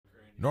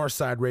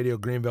Northside Radio,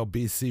 Greenville,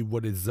 BC.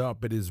 What is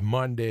up? It is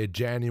Monday,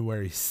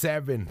 January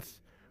 7th,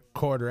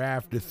 quarter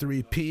after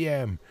 3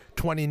 p.m.,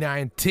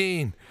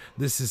 2019.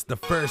 This is the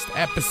first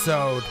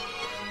episode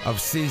of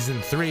Season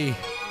 3.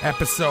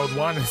 Episode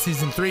 1 of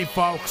Season 3,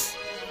 folks.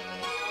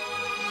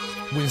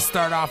 We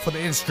start off with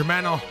an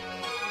instrumental.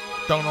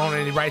 Don't own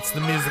any rights to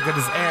the music that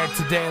is aired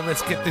today.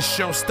 Let's get this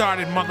show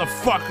started,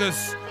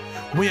 motherfuckers.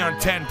 We on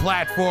 10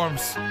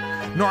 platforms.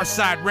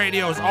 Northside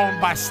Radio is owned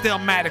by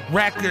Stillmatic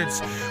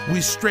Records. We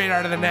straight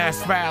out of the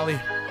Nass Valley.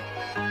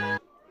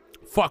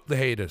 Fuck the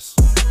haters.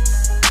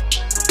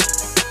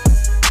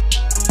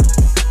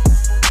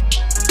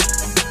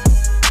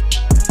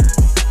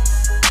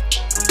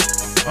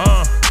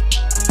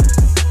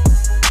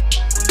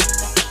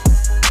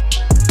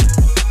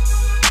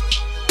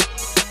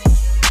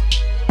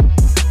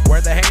 Where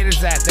the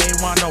haters at? They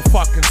ain't want no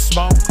fucking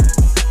smoke.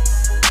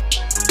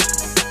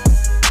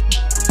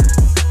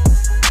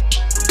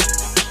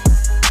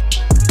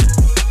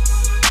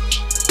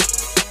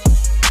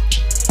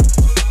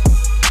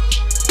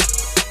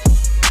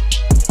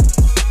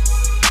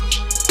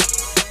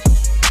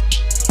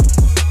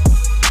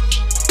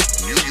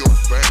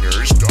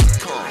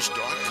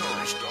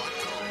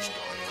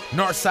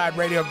 Northside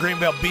Radio,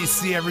 Greenville,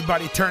 BC.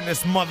 Everybody turn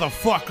this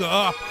motherfucker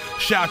up.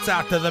 Shouts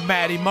out to the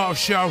Matty Mo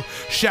Show.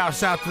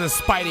 Shouts out to the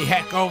Spidey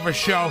Heck Over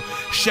Show.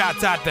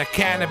 Shouts out to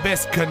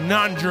Cannabis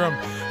Conundrum.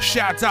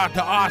 Shouts out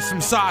to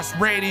Awesome Sauce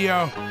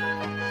Radio.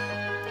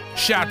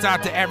 Shouts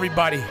out to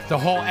everybody, the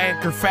whole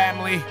Anchor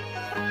family.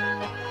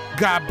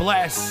 God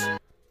bless.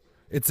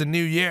 It's a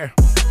new year.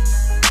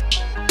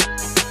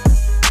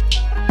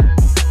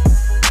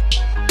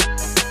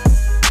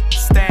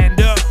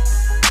 Stand up.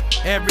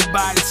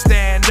 Everybody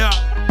stand up.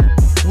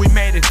 We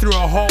made it through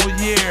a whole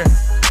year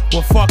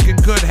with fucking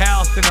good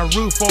health and a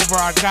roof over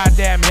our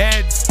goddamn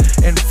heads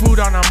and food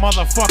on our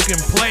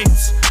motherfucking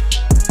plates.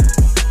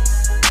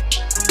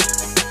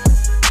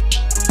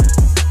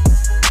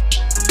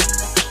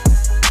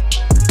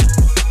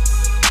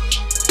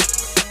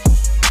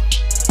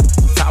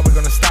 That's how we're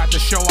gonna start the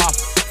show off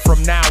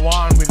from now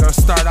on. We're gonna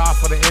start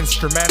off with an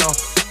instrumental.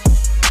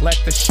 Let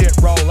the shit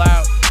roll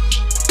out.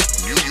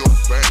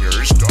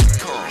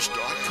 NewYorkBangers.com.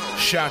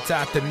 Shouts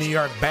out to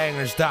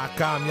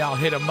NewYorkBangers.com. Y'all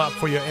hit them up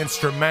for your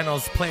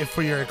instrumentals. Play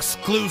for your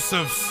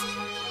exclusives.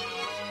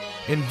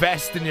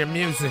 Invest in your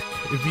music.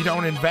 If you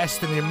don't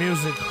invest in your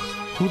music,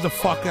 who the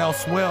fuck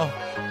else will?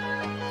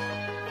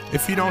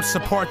 If you don't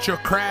support your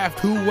craft,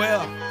 who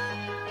will?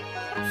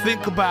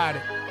 Think about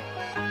it.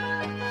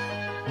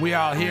 We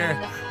all here.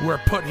 We're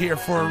put here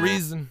for a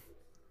reason.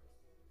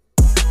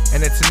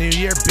 And it's a new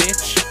year,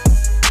 bitch.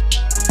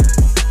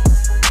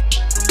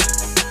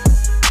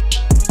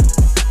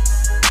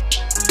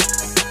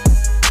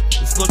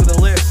 Look at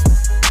the list.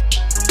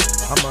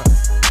 I'm gonna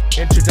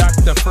introduce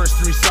the first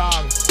 3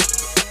 songs.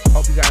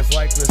 Hope you guys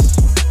like this.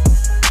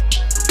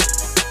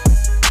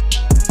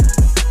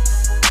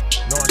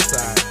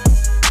 Northside.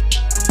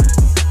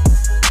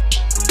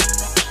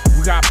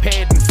 We got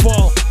Paid in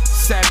Full.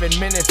 7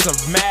 Minutes of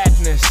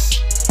Madness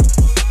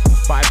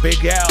by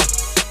Big L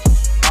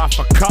off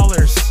of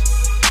Colors.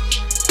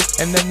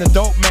 And then the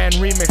Dope Man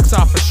remix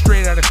off of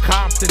Straight Outta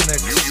Compton, the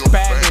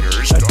expanded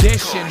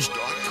edition.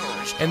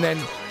 And then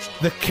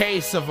The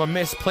Case of a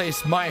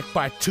Misplaced Mic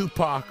by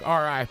Tupac,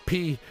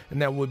 R.I.P.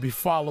 And then we'll be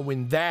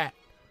following that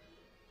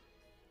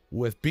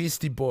with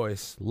Beastie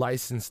Boys,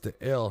 Licensed to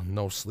Ill,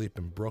 No Sleep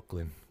in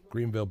Brooklyn.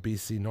 Greenville,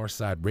 BC,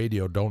 Northside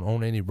Radio. Don't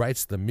own any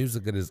rights to the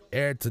music that is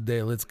aired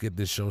today. Let's get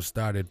this show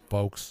started,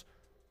 folks.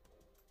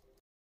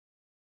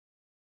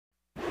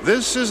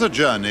 This is a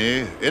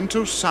journey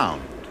into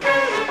sound.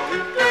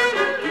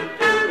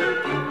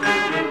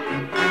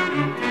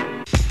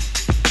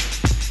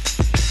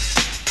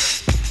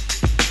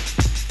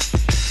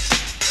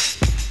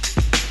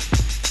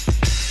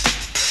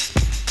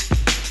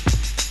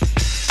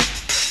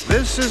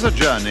 This is a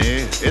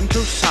journey into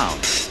sound.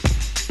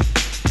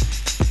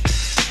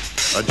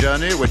 A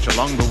journey which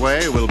along the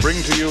way will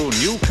bring to you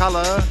new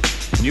color,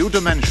 new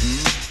dimension,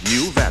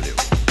 new value.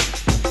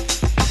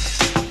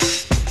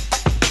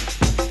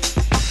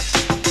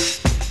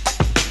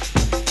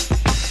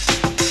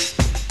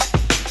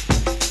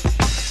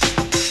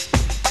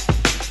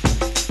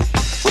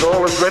 When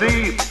all is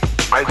ready,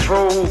 I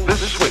throw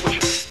this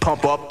switch.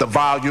 Pump up the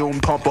volume,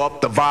 pump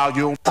up the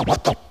volume. Pump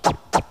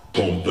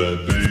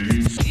that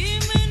bass.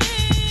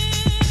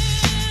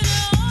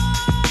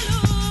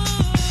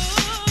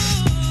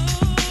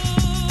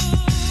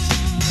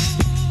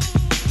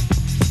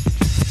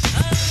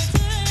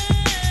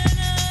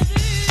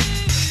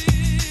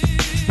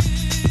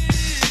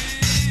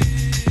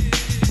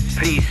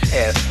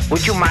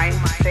 Would you mind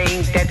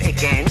saying that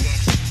again?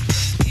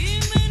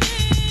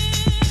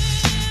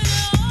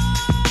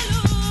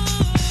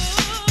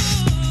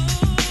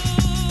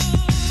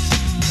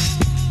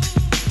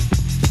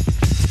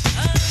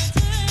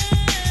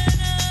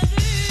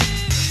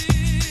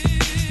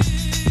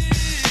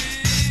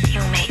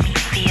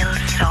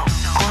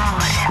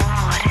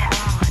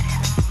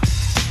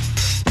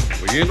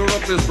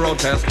 interrupt this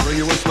broadcast to bring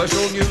you a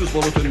special news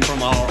bulletin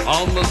from our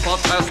on-the-spot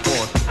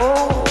passport.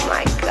 Oh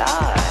my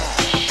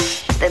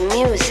gosh, the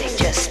music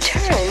just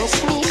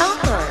turns me on.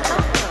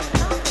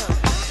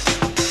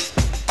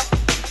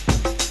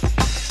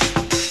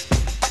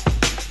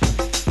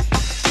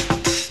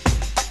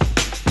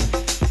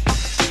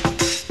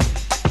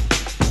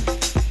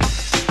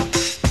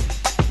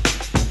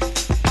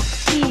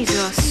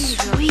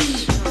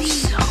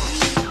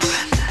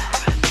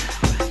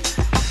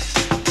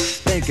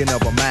 Thinking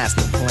of a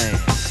master plan.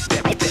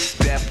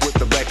 Death with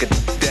the record.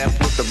 Death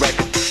with the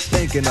record.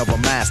 Thinking of a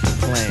master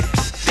plan.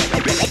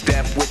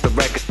 Death with the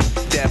record.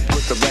 Death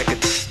with the record.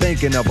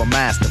 Thinking of a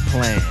master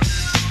plan.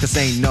 Cause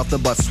ain't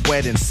nothing but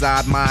sweat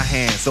inside my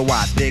hands. So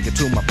I dig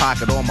into my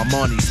pocket, all my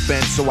money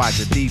spent. So I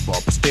get deeper,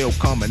 but still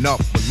coming up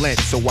with lint.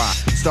 So I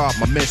start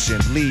my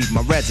mission, leave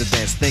my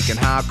residence. Thinking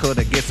how could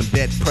I get some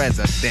dead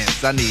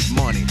presidents? I need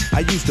money. I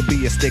used to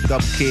be a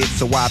stick-up kid,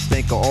 so I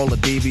think of all the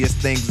devious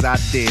things I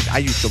did. I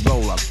used to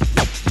roll up,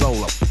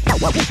 roll up,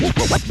 roll up,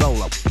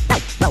 roll up.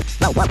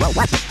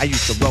 I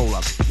used to roll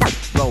up,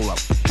 roll up,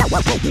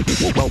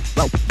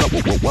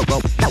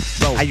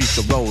 roll. I used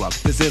to roll up.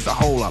 This is a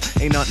hole up.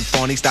 Ain't nothing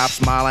funny. Stop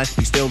smiling.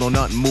 You still don't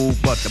nothing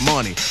move but the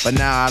money. But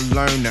now I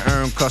learn to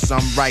earn cause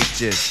I'm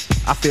righteous.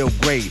 I feel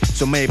great,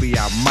 so maybe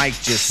I might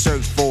just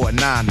search for a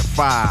 9 to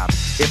 5.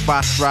 If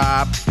I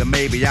strive, then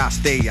maybe I'll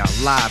stay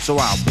alive. So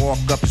I walk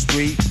up the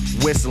street,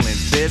 whistling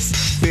this,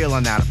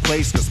 feeling out of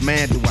place, cause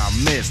man do I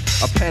miss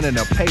a pen and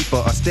a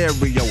paper, a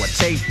stereo, a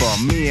taper.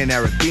 Me and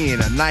Eric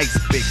being a nice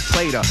big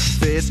plate of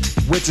fish,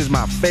 which is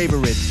my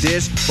favorite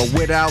dish. But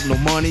without no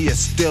money, it's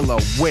still a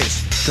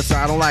wish. Cause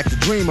I don't like to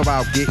dream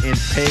about getting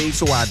paid,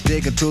 so I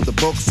dig into the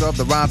books of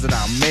the rhymes that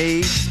I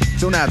made.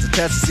 So now to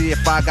test to see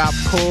if I got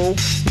pulled,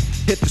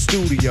 hit the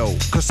studio,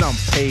 cause I'm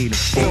paid in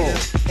full.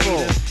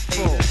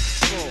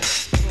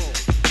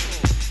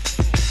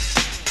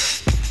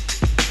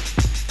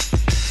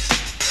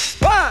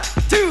 One,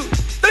 two,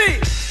 three,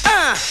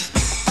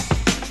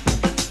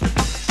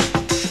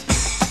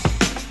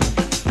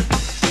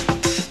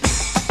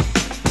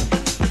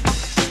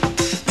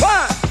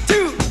 One,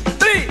 two,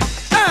 three,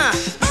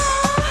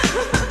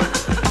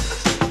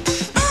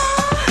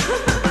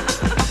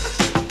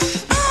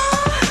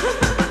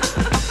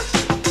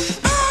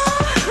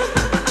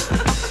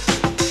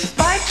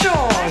 By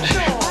George,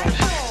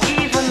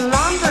 even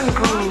London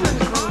grew.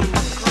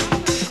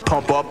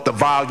 Pump up the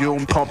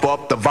volume, pump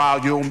up the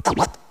volume.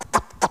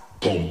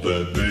 Pump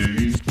that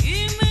bass.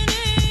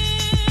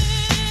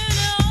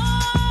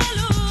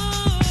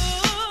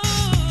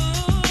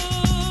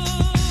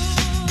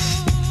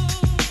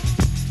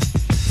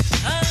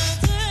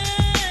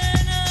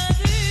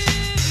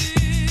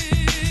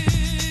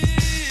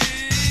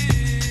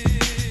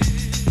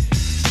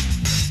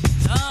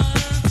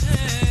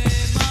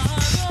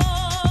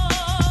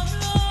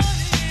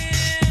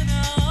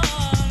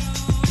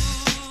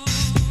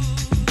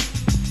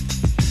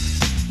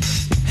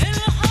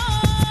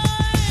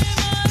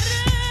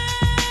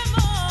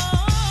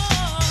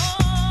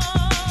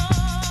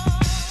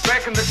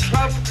 back in the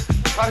club,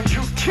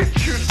 you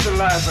kids used to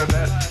laugh at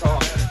that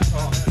song.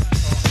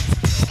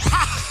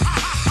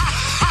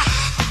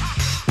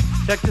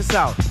 Check this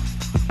out.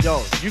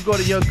 Yo, you go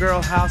to your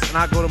girl's house and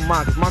I go to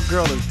mine, cause my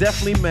girl is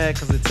definitely mad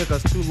cause it took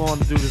us too long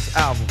to do this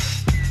album.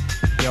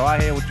 Yo,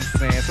 I hear what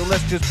you're saying, so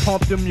let's just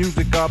pump the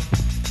music up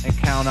and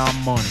count our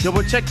money. Yo,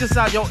 but check this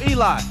out. Yo,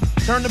 Eli,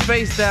 turn the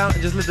bass down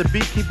and just let the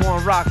beat keep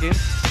on rocking.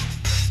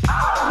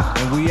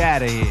 And we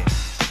outta here.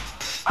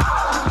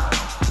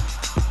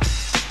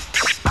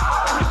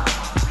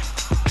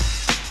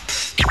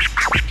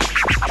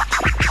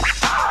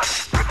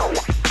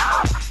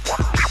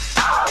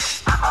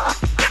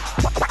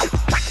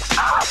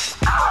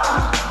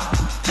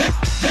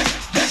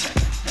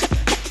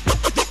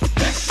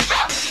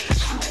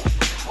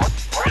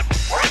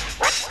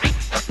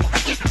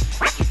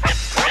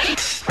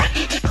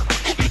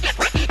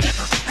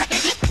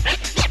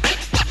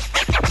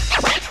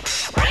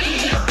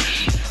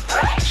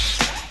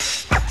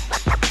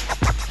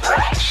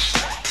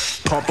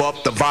 Pump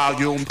up the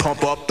volume,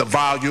 pump up the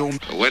volume.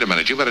 Wait a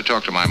minute, you better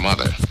talk to my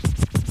mother.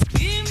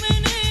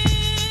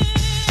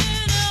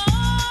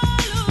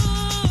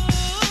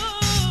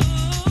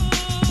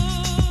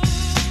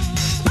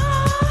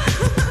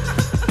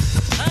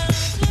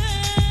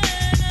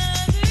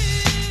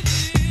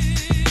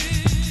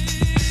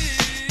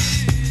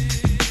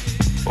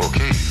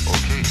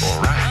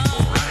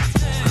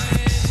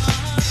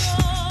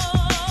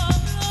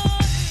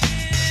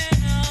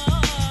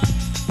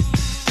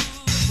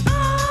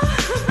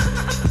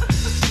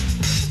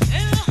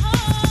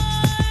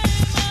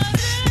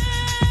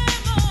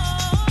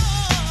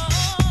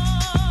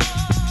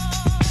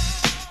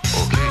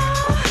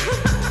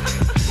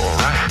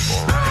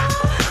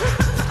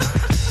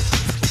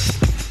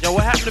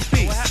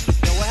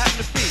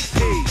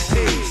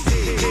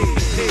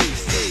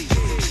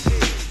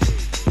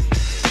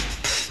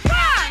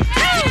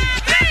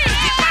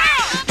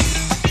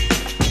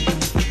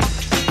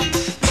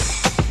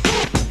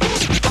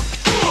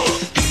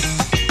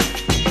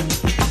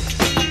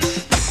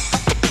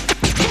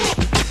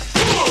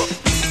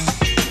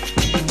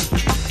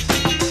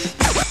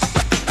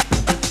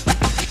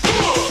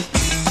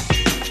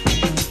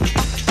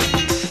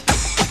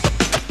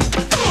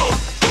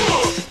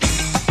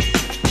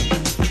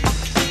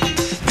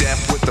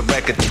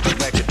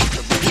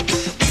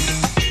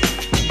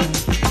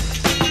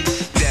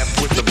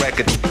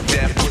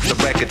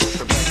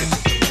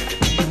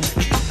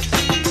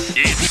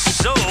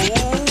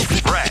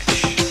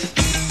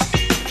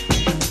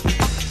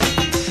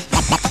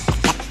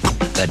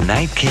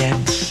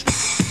 kids.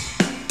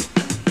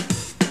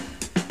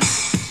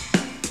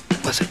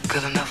 Was it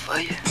good enough for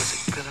you? Was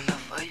it good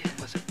enough for you?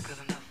 Was it good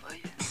enough for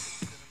you?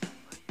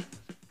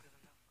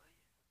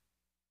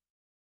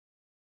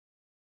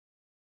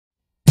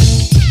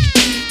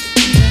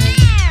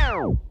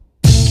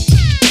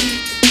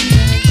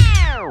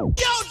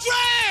 Yo,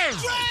 Dre!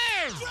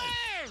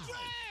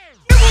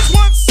 It was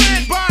once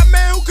said by a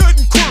man who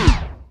couldn't quit.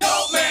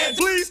 Dope man,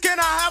 please can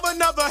I have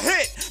another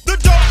hit? The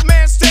dope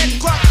man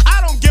said, "Cluck,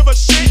 I don't give a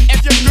shit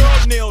if your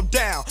girl kneel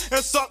down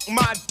and suck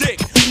my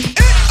dick."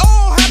 It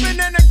all happened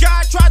and the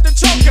guy tried to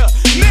choke her.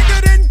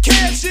 Nigga didn't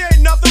care, she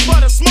ain't nothing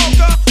but a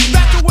smoker.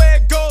 That's the way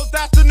it goes,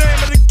 that's the name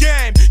of the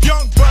game.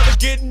 Young brother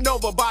getting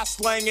over by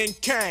slanging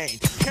cane.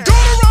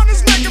 Going around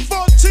his making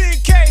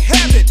 14K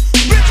heaven.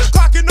 Bitches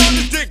clocking on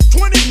the dick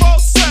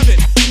 24/7.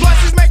 Plus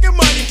he's making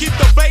money, keep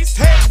the bass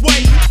heads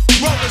waiting.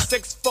 Rolling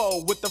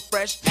 6-4 with the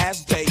fresh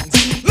ass Dayton's.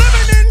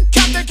 Living in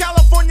Compton,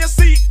 California,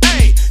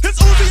 CA. It's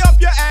Uzi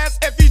up your ass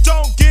if you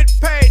don't get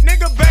paid.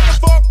 Nigga begging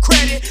for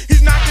credit,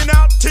 he's knocking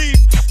out teeth.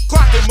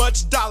 Clocking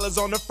much dollars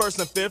on the 1st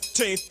and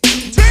 15th.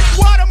 Big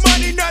water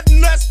money,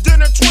 nothing less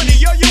than a 20.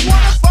 Yo, you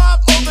want a 5?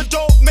 Oh, the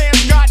dope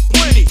man's got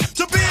plenty.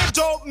 To be a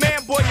dope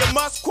man, boy, you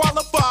must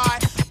qualify.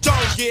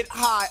 Don't get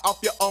high off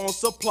your own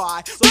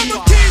supply. From a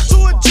key to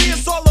a G,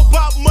 it's all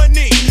about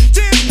money.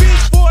 10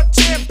 beats for a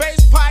 10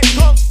 bass pipe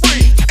comes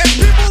free. And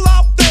people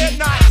out there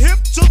not hip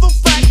to the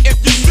fact, if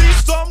you see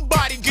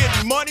somebody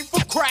getting money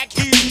for crack,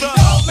 he's the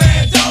dope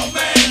man, dope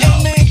man.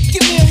 Hey man,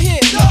 give me a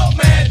hit. Dope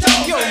man,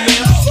 dope Yo, man.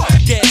 man, fuck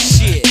that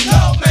shit.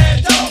 Dope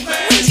man, dope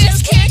man. We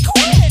just can't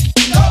quit.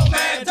 Dope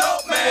man,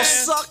 dope man. Well,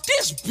 suck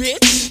this,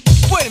 bitch.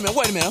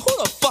 Wait a minute.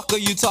 Who the fuck are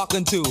you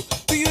talking to?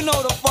 Do you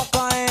know the fuck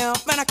I am?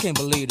 Man, I can't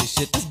believe this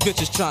shit. This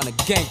bitch is trying to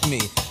gank me.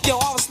 Yo,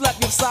 I will slap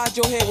you upside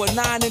your head with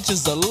 9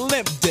 inches of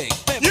limp dick.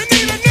 You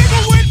need a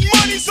nigga with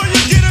money, so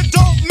you get a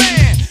dope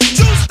man.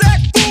 Juice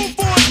that fool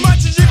for as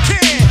much as you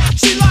can.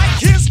 She like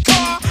his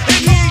car,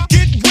 and he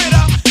get with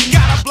her.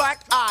 Got a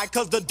black eye,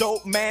 cause the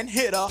dope man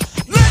hit her.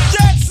 Let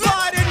that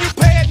slide and you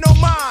pay it no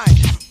mind.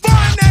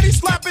 Find that he's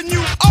slapping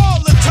you all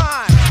the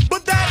time.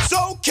 But that's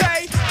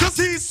okay, cause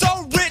he's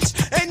so rich,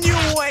 and you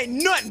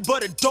ain't nothing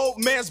but a dope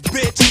man's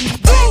bitch.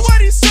 Do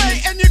what he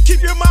say, and you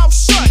keep your mouth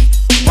shut.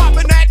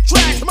 Popping that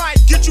track might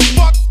get you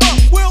fucked up.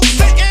 We'll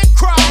sit and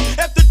cry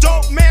if the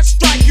dope man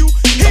strike you.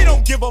 He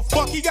don't give a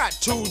fuck, he got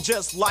 2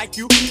 just like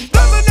you.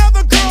 There's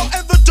another girl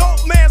in the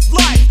dope man's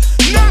life.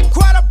 Not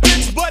quite a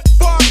bitch, but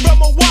far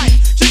from a wife.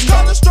 She's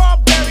called a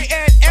Strawberry,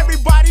 and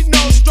everybody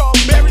knows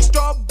Strawberry.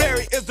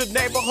 Strawberry is the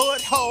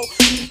neighborhood hoe.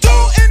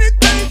 Do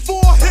anything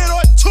for a hit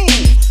or 2.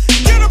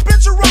 Get a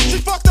bitch around, she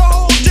fuck the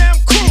whole damn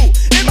crew.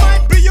 It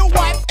might be your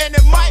wife, and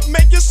it might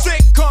make you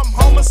sick. Come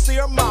home and see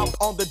her mouth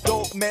on the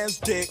dope man's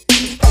dick.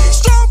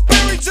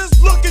 Strawberry,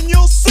 just look and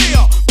you'll see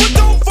her. But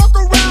don't fuck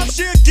around,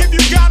 she'll give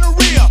you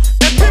gonorrhea.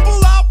 And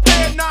people out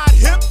there not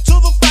hip to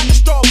the fact that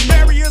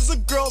Strawberry is a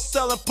girl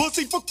selling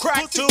pussy for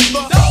crack to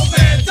the dope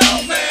man,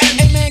 dope man.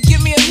 Hey man,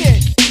 give me a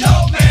hit.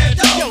 Dope man,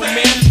 dope Yo, man.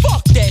 man,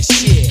 fuck that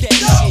shit.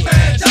 Dope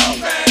man, dope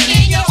man.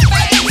 In your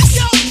face.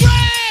 Yo,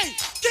 Dre,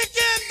 kick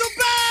in the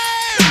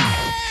band.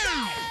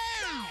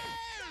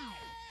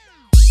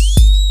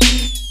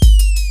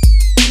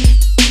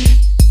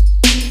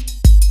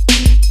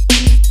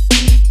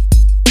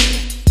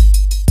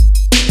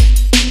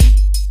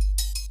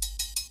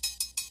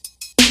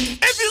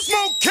 If you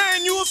smoke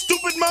cane, you a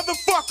stupid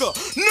motherfucker.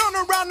 None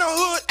around the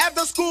hood at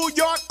the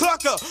schoolyard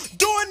clucker.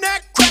 Doing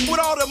that crack with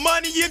all the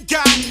money you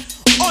got.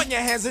 On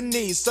your hands and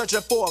knees,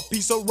 searching for a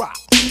piece of rock.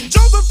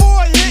 Jumping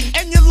for a hit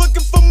and you're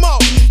looking for more.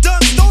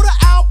 Done stole the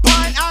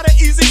Alpine out of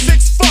Eazy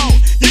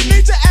 6-4. You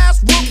need your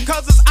ass whooped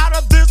cause it's out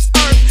of this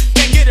earth.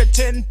 Can't get a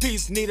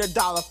 10-piece, need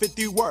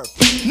 $1.50 worth.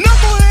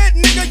 Knucklehead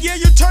nigga, yeah,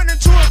 you turn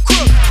into a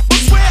crook. But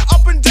swear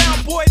up and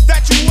down, boy,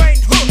 that you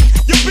ain't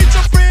hooked. You beat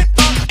your friend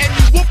up and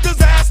you whooped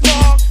his ass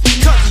long.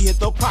 Cause he hit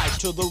the pipe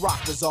till the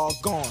rock is all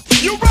gone.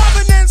 You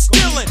robbing and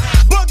stealing,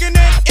 bugging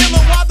and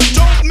illin' while the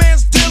dope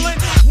man's dealing.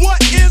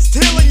 What is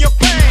healing your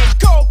pain?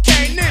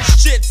 Cocaine,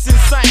 this shit's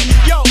insane.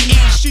 Yo, E,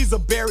 she's a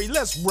berry,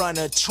 let's run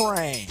a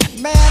train.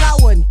 Man, I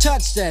wouldn't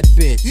touch that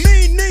bitch.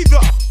 Me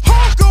neither.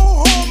 I'll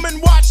go home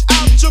and watch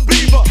out your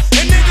beaver.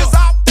 And niggas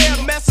out there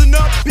messing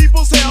up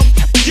people's health.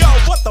 Yo,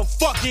 what the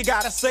fuck you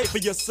gotta say for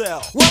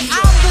yourself? Well,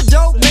 I'm the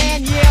dope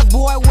man, yeah,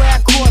 boy, wear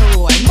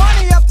corduroy.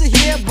 Money up to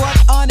here, but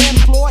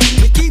unemployed.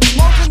 You keep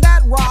smoking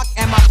that rock,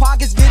 and my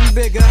pocket's getting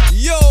bigger.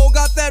 Yo,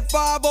 got that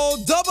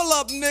 5-0 double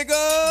up, nigga.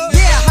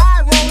 Yeah,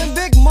 high rolling,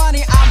 big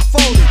money, I'm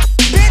folding.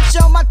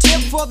 Bitch on my tip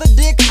for the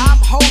dick I'm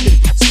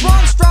holding.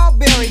 Sprung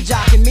Strawberry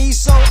jocking me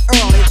so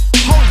early.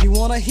 Hold, you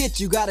wanna hit,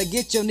 you gotta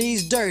get your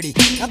knees dirty.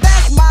 Now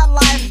that's my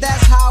life,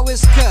 that's how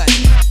it's cut.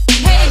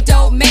 Hey,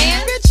 dope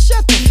man. Bitch,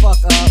 shut the fuck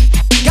up.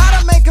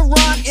 Gotta make a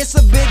run, it's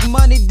a big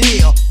money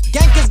deal.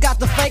 Gankers got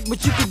the fake,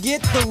 but you can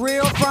get the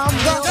real from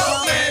the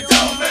dope man,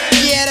 dope man.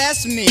 Yeah,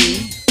 that's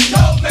me.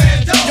 Dope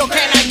man, dope man. Yo,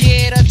 can I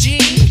get a G?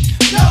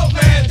 Dope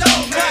man,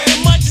 dope man.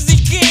 As much as he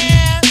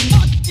can.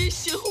 Fuck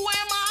this shit, who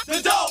am I?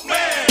 The dope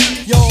man.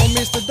 Yo,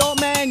 Mr. Dope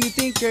Man, you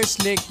think you're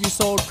slick. You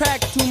sold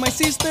crack to my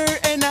sister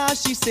and now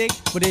she's sick.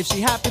 But if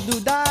she happened to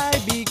die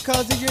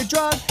because of your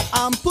drug,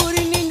 I'm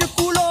putting in your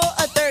culo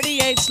a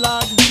 38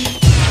 slug.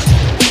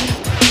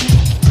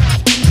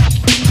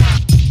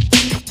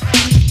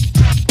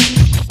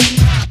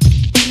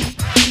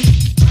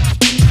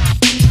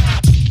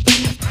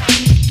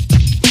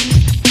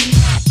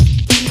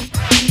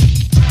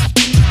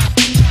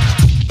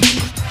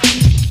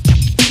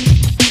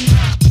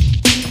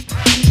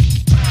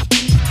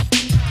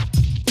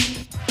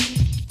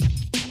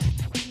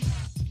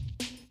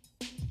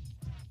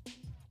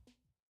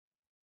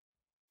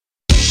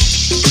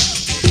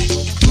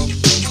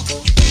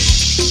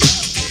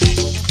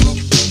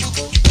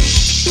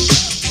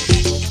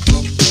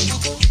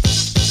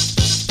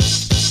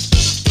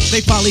 They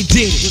finally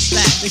did it. What's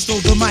that? They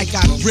stole the mic, I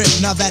ripped.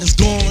 Now that it's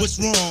gone,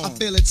 what's wrong? I'm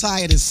feeling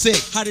tired and sick.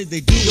 How did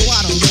they do it? Yo, I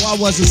don't know. I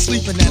wasn't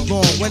sleeping that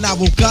long. When I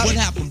woke up, what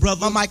happened,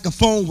 brother? My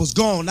microphone was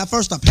gone. At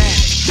first I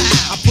panicked.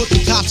 How? I put the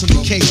cops on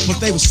the case,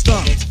 but they were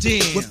stumped.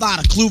 Damn.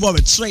 Without a clue or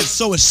a trace.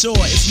 So it's sure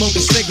it's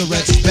smoking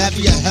cigarettes. It's bad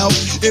for your health.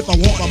 If I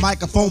want my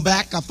microphone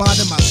back, I find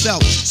it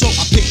myself. So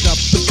I picked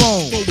up the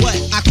phone. For what?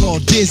 I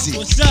called Dizzy.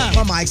 What's up?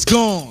 My mic's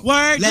gone.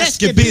 Word.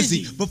 Let's get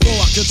busy. Before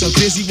I get so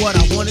busy, what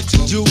I wanted to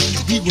do,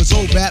 he was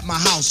over at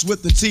my house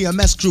with the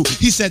TMS crew.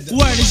 He said the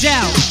word is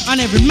out on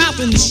every mouth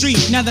in the street.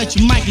 Now that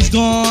your mic is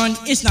gone,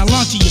 it's not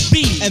long to your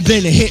beat. And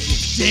then it hit me.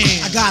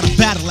 Damn. I got a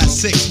battle at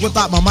 6.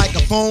 Without my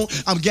microphone,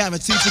 I'm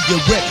guaranteed to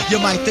get ripped. You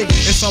might think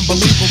it's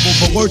unbelievable,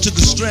 but word to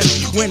the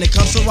strength. When it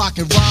comes to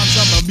rockin' rhymes,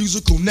 I'm a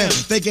musical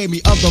nymph. They gave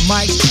me other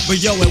mics, but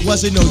yo, it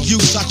wasn't no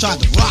use. I tried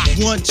to rock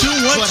 1, 2,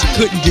 1, but I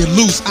couldn't get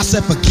loose. I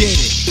said forget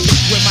it.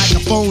 With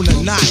microphone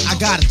or not, I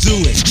gotta do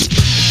it.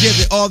 Give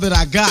it all that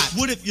I got.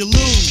 What if you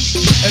lose?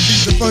 It'd be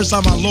the first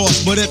time I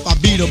lost, but if I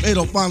beat him,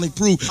 it'll finally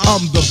prove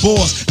I'm the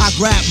boss. I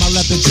grabbed my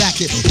leather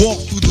jacket,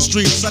 walked through the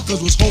street.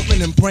 Suckers was hoping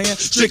and praying.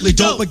 Strictly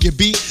dope would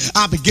get beat.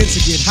 I began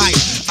to get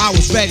hyped. I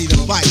was ready to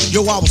fight.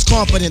 Yo, I was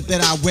confident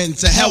that I win.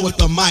 To hell with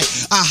the mic.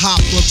 I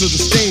hopped onto the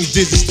stage.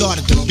 Dizzy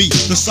started to beat.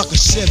 The sucker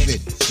shivered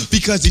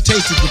because he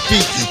tasted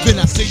defeat. Then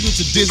I signaled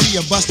to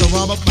Dizzy and Busta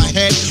Rhymes up my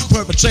head.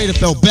 Perpetrator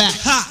fell back,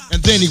 and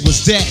then he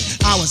was dead.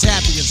 I was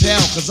happy as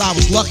hell because I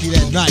was lucky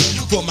that night.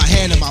 Put my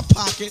hand in my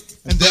pocket,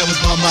 and there was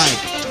my mic.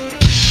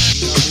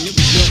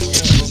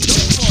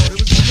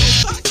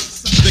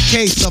 The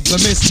case of the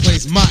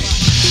misplaced mic.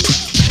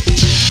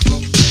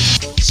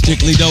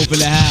 Strictly dope in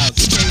the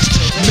house.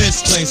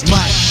 Misplaced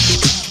mic.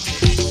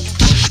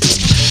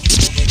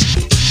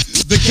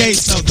 The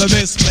case of the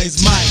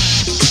misplaced mic.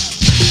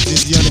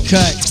 Dizzy on the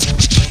cut.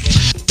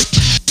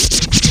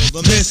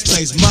 The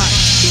misplaced mic.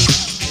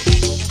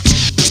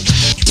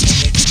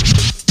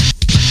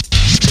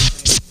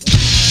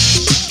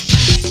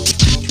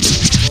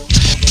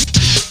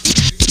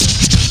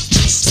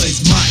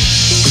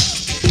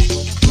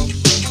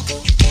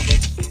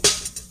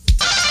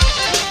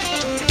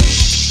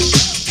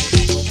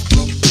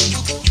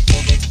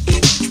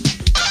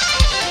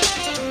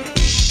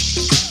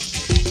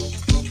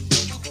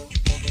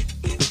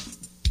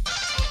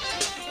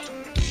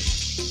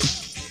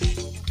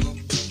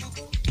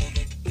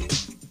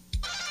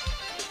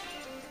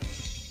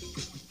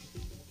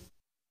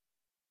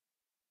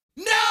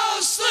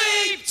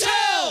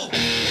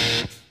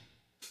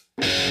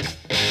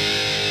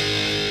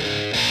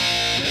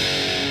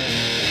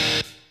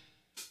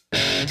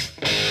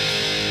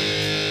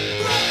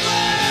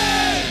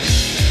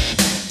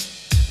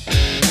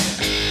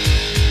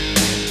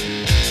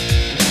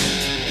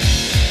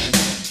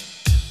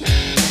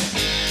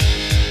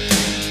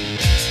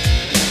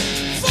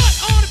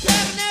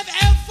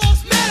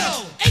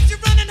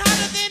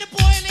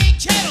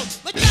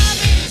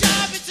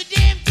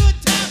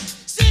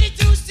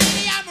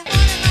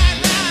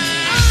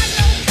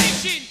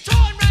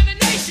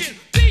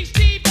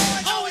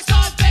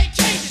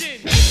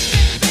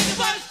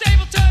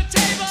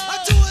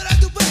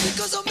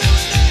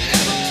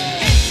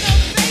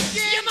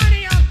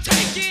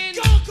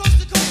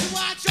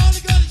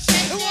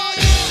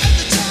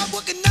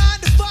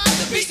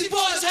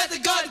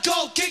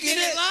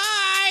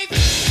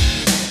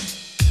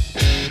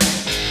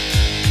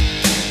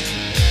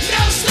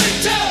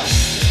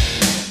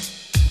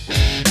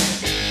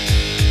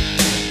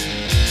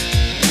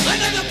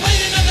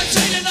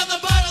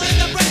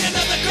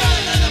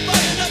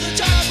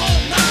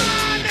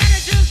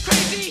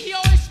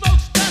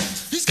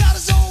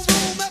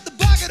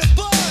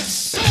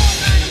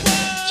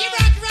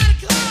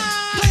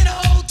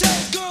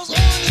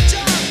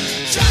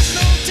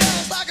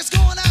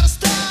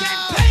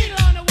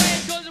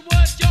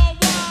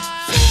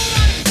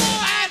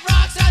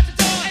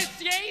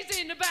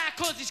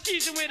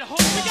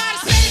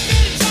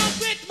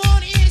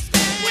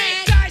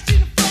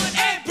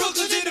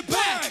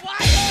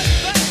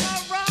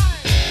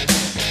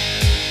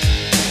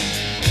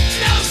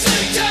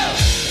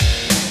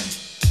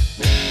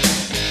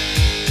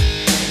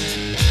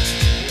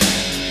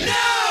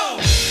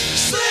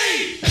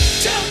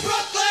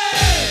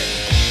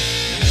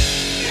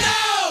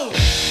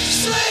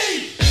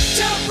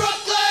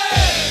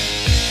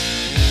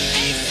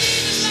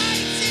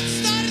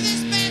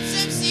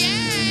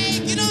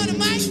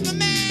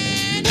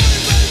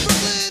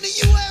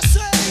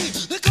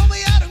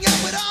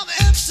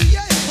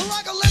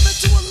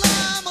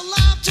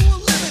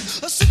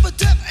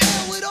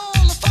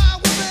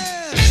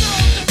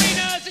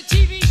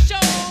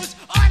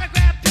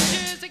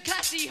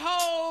 party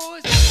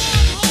hoes. Come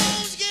on,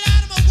 hoes, get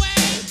out of my way.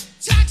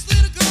 Tax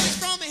little girls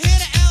from here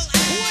to L.A.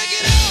 Wake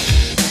it up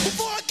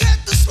before I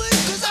get to sleep,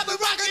 'cause I've been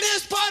rocking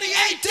this party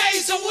 8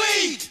 days a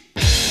week.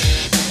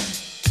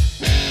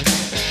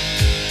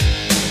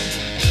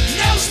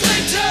 No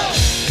sleep till.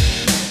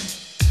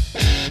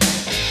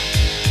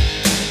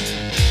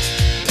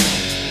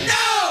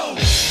 No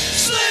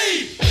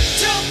sleep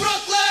till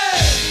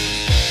Brooklyn.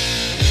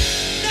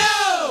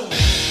 No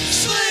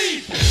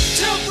sleep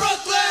till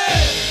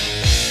Brooklyn.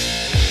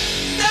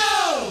 No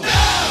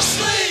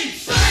sleep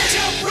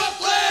till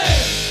Brooklyn.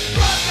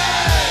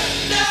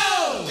 No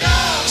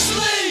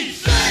sleep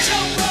till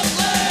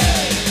Brooklyn.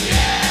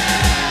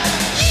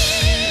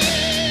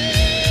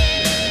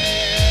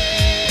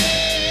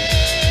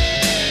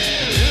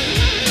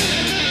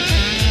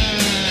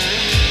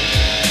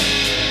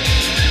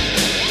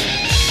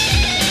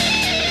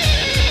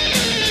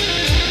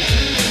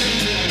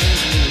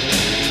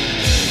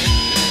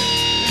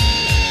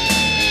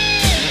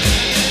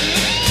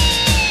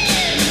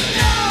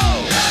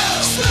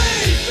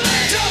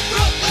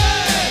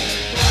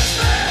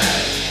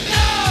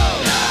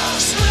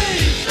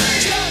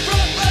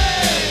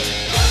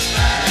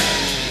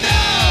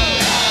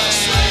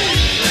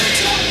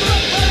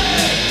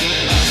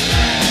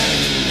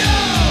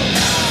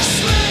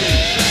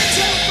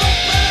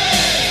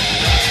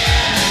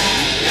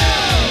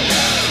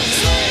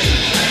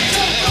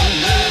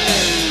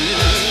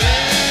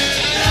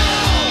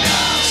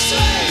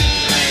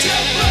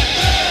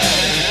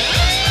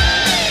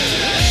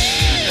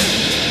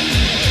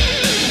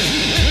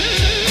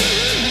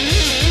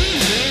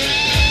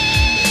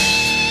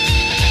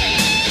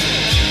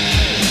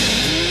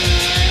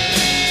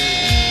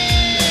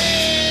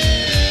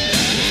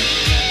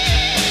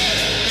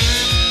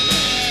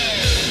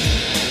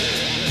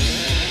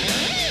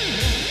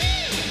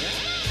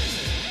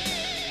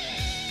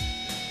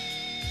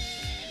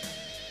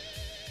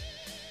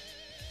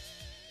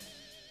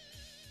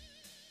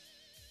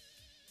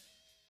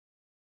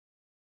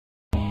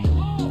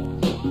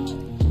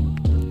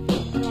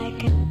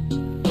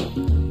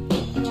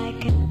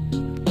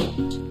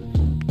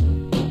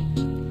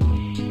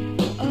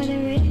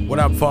 What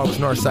up, folks?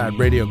 Northside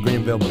Radio,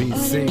 Greenville,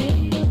 BC.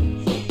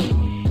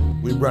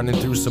 We running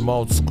through some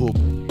old school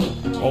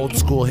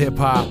hip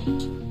hop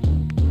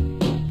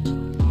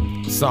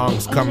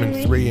songs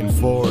coming 3 and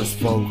 4s,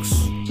 folks.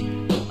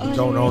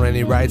 Don't own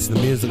any rights to the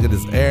music that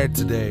is aired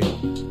today.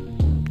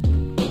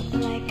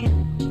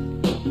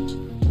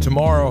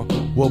 Tomorrow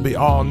will be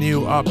all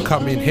new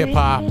upcoming hip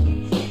hop.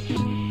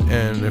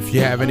 And if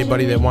you have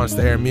anybody that wants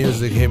to air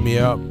music, hit me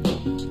up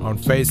on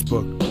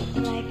Facebook.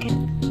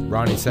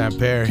 Ronnie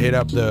Samper, hit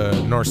up the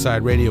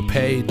Northside Radio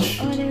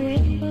page.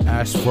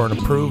 Ask for an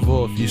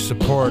approval if you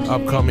support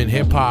upcoming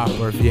hip hop,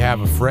 or if you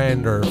have a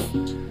friend or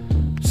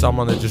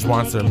someone that just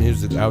wants their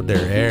music out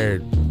there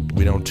aired.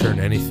 We don't turn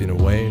anything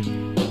away.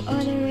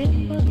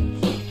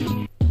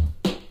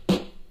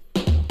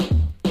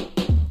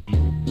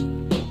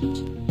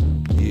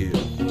 Yeah.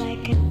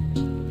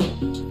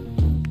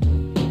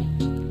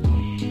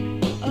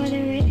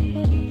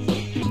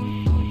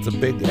 It's a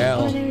big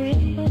L.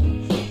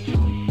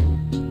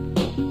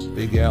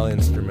 Big L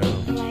instrumental.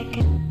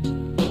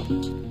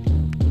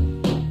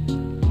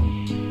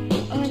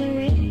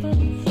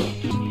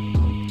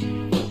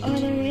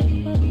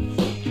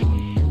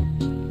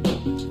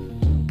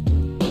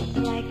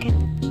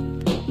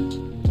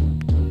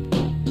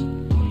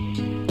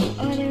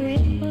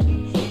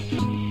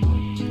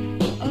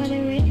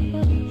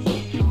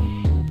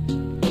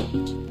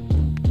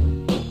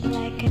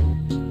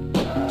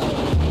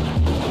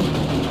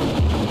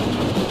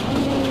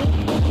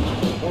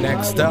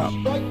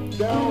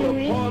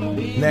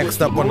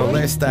 Next up on the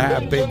list, I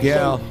have Big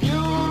L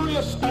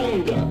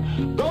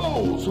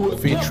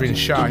featuring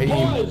Shaheem,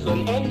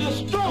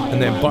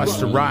 and then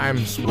Busta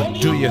Rhymes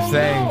with Do Your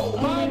Thing,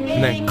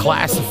 and then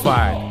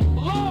Classified,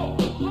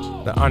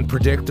 the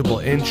unpredictable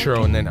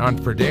intro, and then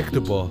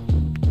Unpredictable.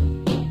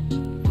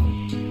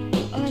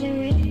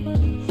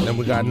 Then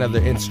we got another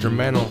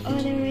instrumental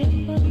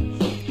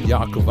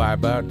y'all can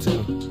vibe out to,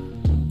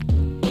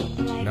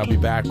 and I'll be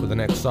back with the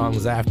next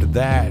songs after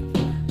that,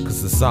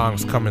 because the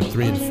song's coming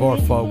 3 and 4,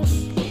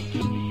 folks.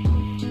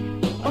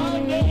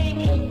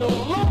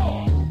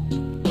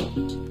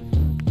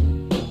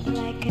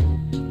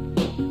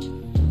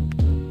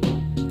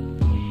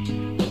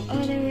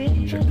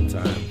 Check the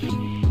time.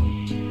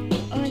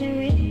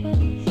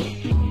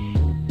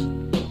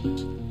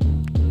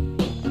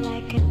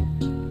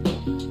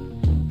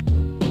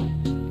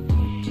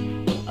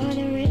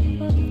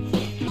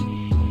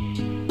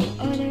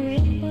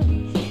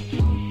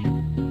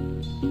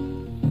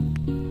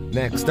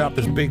 Next up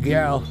is Big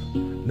L,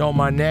 Know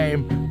My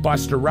Name,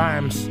 Busta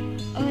Rhymes,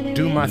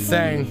 Do My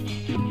Thing,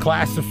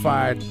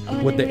 Classified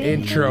with the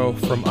intro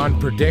from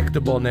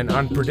Unpredictable, and then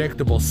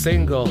Unpredictable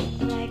single.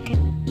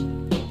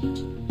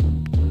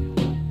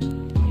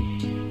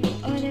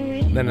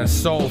 Then a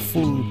Soul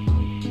Food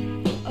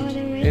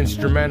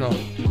instrumental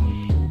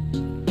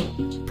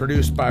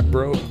produced by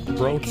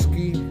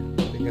Brodsky,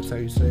 I think that's how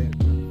you say it.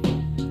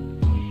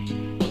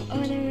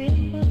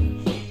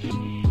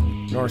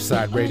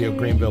 Northside Radio,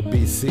 Greenville,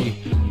 BC.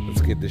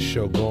 Let's get this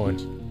show going.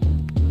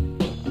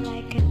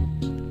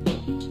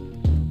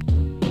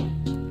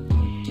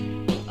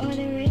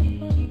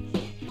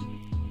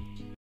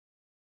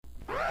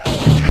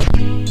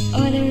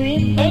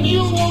 And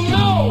you will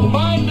know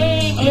my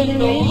name is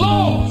the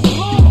Lord.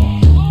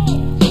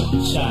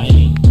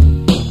 Shiny.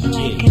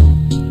 Yeah.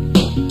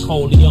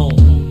 Corleone.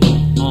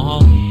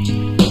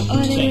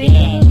 Check it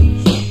out.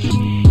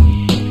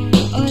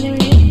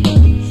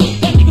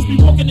 That niggas be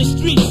walking the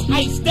streets,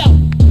 iced out.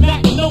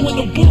 Not knowing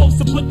the rules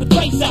to put the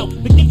price out.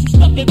 To get you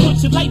stuck and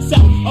put your lights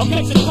out. Or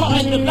catch a car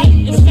at the light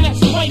and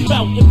snatch your wife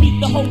out. And beat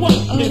the hoe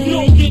up. If you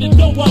don't get a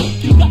dough up,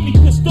 you got me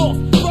pissed off.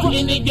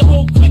 Frontin' and your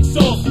whole click's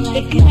off.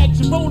 If you had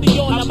your rollie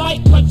on, I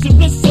might cut your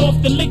wrists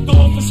off. The lick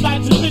off and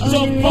slide your bitch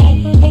off, bro.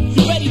 Hope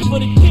you ready for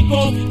the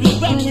kickoff. This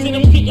rap shit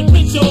I'm getting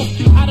rich off.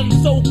 Out of the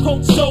soul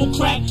coke, soul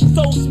crack,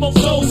 soul smoke,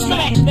 soul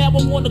smack. Now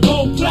I want a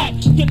gold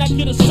plaque. Can I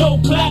get a soul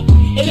clap?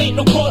 It ain't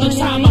no quarter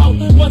time out.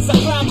 Once I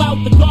climb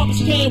out the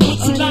garbage can with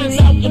some lines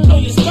out and blow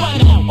your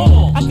spine out.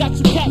 I got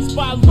you cats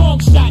by a long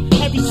shot.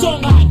 Every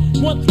song hot.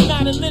 1 through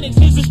 9 in Linux,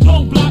 here's a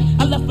strong block.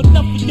 I left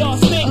enough of y'all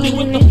stinking.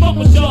 What the fuck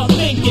was y'all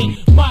thinking?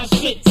 My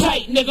shit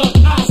tight, nigga.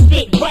 I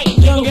spit right,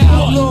 nigga. Young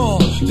outlaw,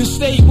 the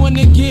state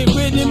wanna get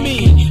rid of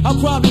me. I'll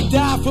probably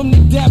die from the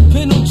death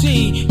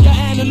penalty. Your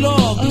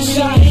analog,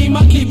 Shaheem,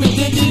 I keep it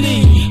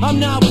dignity. I'm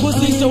not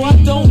pussy, so I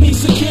don't need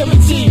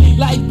security.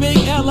 Like Big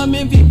L, I'm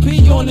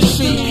MVP on the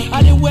street.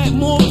 I done wet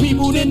more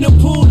people than the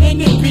pool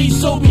and the beach,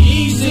 so be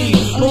easy.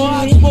 Or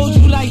I expose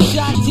you like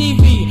Shot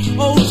TV.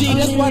 OG,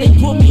 that's why they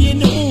put me in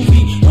the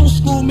movie. Don't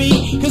screw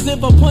me, cause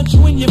if I punch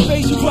you in your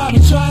face, you probably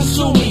try and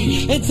sue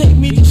me. And take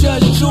me to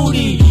Judge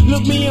Judy.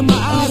 Look me in my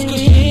eyes,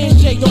 cause your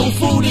handshake on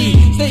foodie.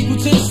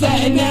 Stapleton,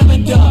 Satin,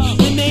 Amanda.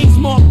 Your name's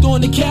marked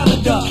on the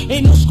calendar.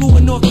 Ain't no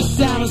screwing off the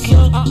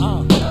silencer.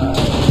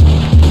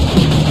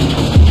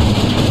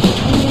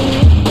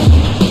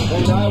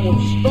 And I will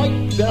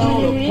strike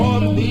down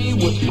upon thee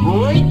with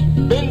great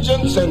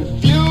vengeance and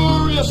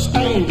furious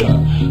anger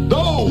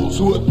those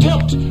who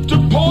attempt to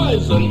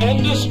poison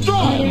and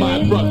destroy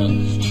my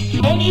brothers.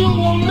 And you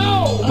will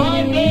know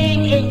my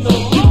name is the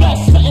Lord. You got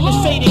something to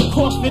say, then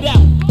cough it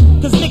out.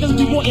 Cause niggas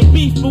be wanting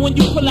beef, but when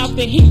you pull out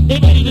the heat, they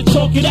ready to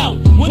talk it out.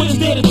 What is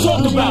there to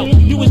talk about?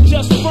 You was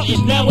just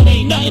frontin', now it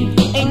ain't nothing.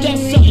 Ain't that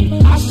something?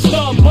 I should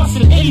start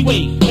bustin'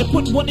 anyway and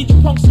put one of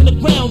you punks in the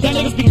ground. That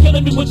niggas be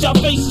killing me with y'all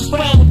faces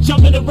round,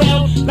 jumping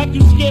around like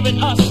you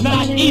scaring us,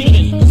 not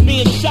even. Cause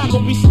being shot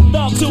gon' be some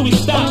thugs till we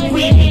stop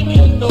breathing.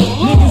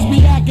 Niggas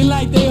be acting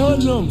like they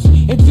hoodlums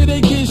until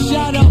they get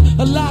shot up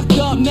or locked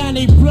up. Now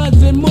they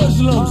bloods and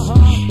Muslims.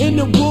 In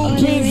the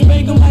bullpens,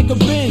 bang 'em like a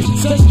Benz.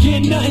 Such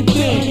kid, nothing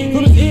thin.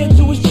 From his ear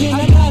to his chin,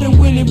 I gotta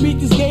win and beat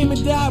this game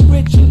and die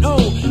rich and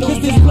old. Cause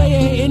this player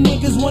hating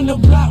niggas wanna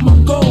block my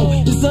goal.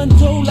 It's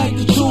untold like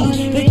the truth.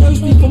 They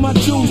thirsty for my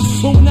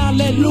juice, but when I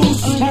let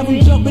loose, have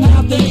them jumping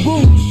out their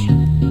boots.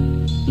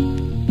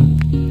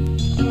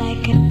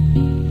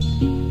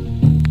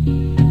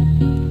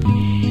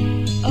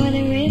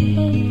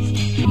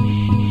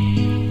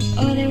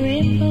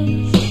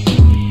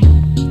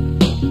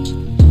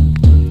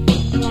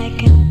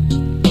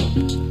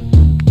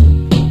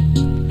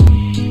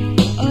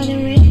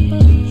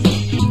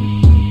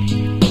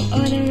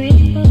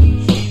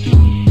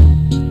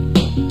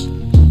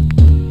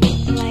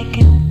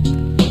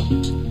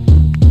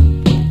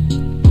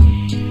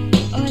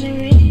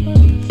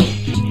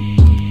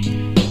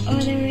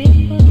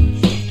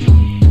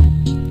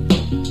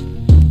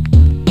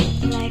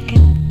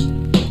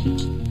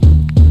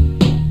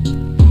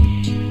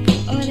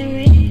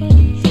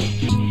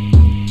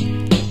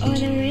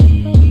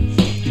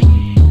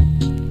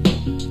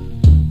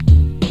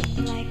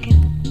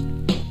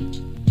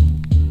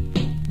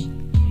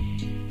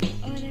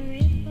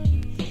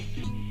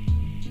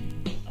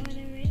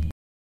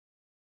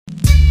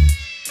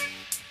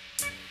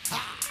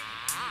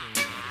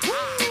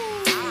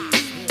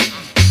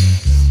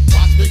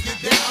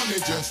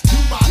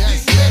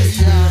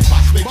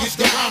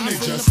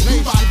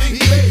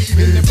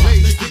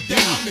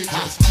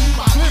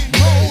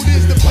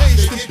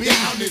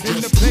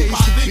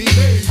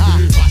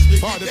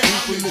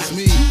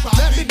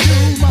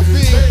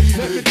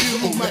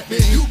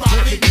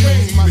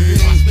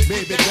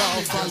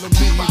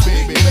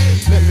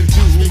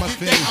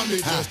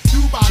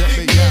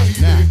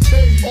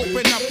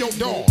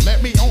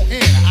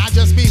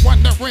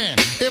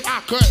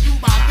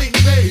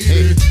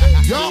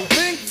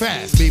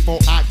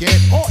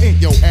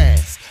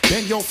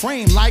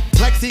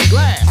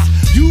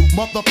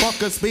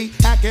 Motherfuckers be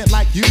acting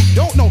like you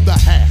don't know the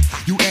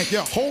half. You and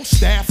your whole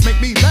staff make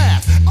me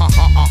laugh.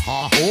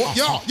 Oh,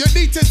 yo, you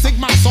need to sing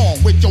my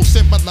song with your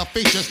similar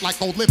features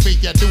like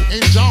Olivia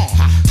Newton-John.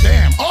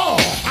 Damn,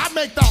 I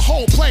make the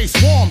whole place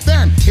warm.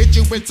 Then hit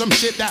you with some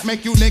shit that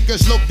make you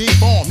niggas look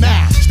deformed.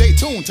 Now, stay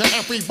tuned to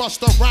every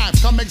Busta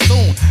Rhymes coming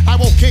soon. I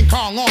will King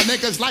Kong on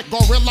niggas like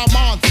Gorilla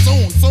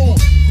Monsoon. Soon.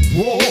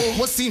 raw.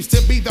 What seems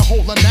to be the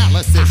whole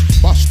analysis?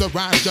 Busta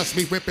Rhymes just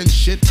be ripping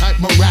shit type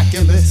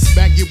miraculous.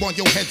 Bang you on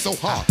your head so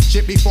hard,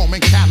 shit be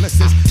forming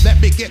calluses. Let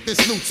me get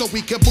this loot so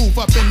we can move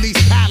up in these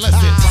palaces.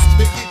 Watch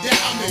me get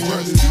down and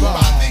just do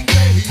my thing,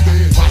 baby.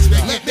 Watch me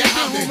get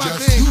down and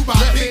just do my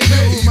thing,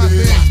 baby.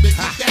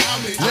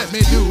 Let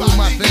me do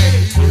my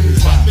thing.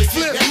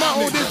 Flip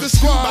mode is the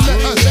squad.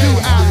 Let us do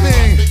our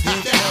thing.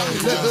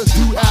 Let us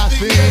do our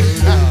thing.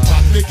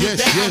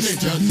 Yes, yes.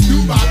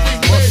 Do my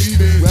thing, baby.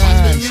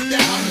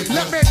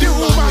 Let me do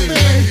my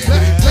thing.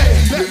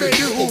 Let me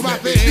do my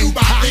thing. Do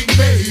my thing,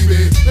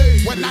 baby.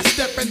 When I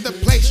step in the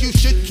place, you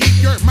should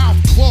keep your mouth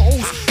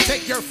closed.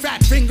 Take your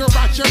fat finger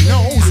out your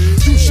nose.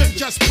 You should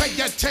just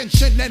pay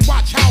attention and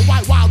watch how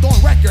I wild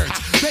on records.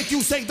 Make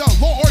you say the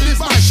Lord is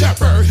my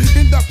shepherd.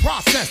 In the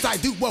process, I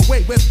do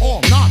away with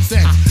all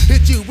nonsense.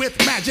 Hit you with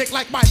magic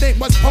like my name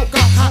was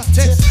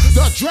Pocahontas.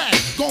 The dread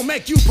gon'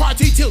 make you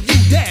party till you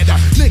dead.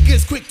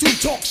 Niggas quick to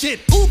talk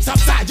shit, oops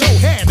upside your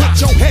head. Put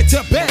your head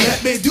to bed,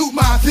 let me do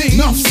my thing.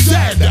 Enough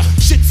said.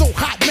 Shit so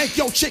hot, make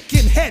your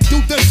chicken head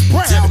do the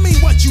spread. Tell me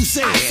what you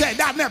said. I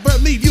said I never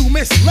leave you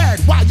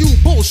misled. While you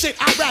bullshit,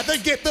 I'd rather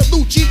get the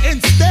Lucci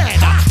instead.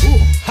 Ha,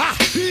 ha,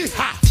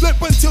 ha.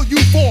 Flip until you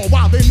fall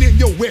while then in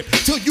your whip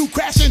till you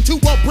crash into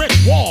a brick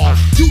wall.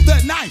 You the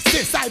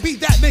nicest, I be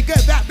that nigga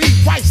that be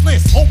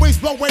priceless. Always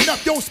blowing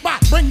up your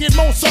spot, bringing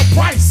more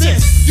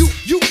surprises. You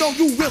know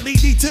you really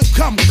need to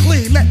come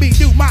clean. Let me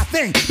do my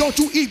thing. Don't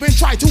you even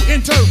try to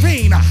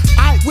intervene.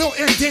 I will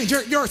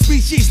endanger your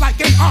species like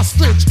an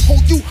ostrich.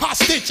 Hold you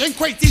hostage and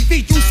crazy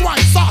feed you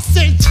swine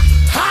sausage.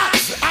 Ha!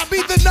 I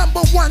be the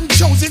 #1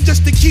 chosen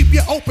just to keep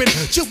you open.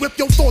 Chill with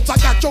your thoughts, I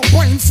got your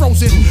brain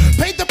frozen.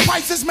 Pay the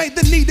prices, made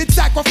the needed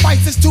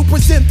sacrifices to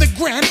present the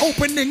grand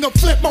opening of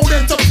Flip Mode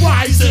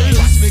Enterprises.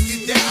 Watch me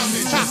get down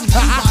and just do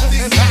my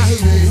thing,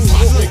 baby.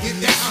 Watch me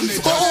get down and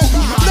just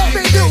let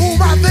me do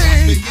my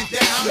thing.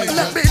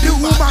 Let me do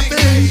my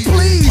thing,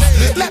 please.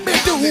 Let me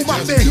do my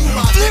thing.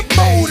 Flip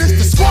Mode is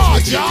the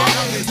squad, y'all.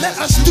 Let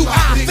us do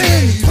our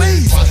thing,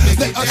 please.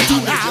 Let us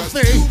do our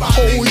thing.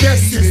 Oh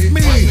yes, it's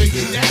me.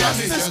 Yes,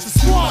 it's the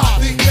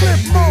squad. Flip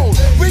Mode,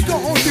 we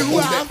gon' do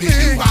our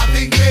thing.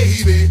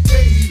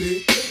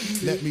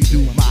 Let me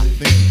do my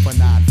thing for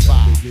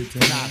 9-5,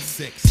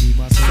 9-6,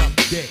 suck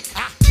dick.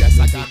 Yes,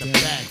 I got a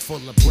bag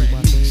full of brand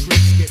new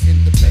tricks. Get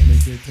in the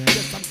mix.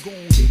 Yes, I'm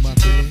going to do my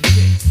thing.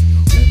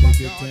 Let me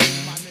get down,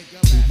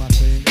 do my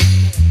thing.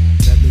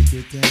 Let me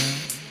get down,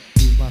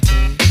 do my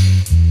thing.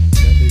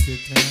 Let me get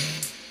down,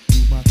 do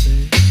my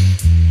thing.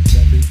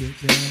 Let me get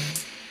down,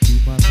 do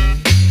my thing.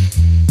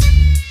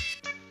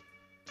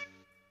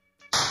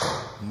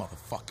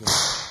 Motherfucker.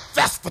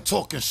 That's for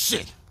talking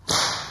shit.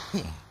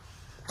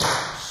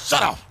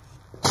 Shut up.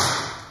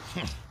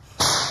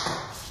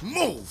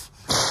 Move.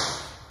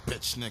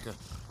 Bitch nigga.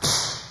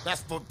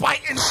 That's for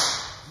biting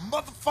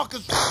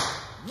motherfuckers'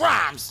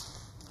 rhymes.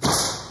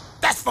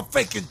 That's for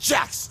faking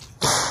jacks.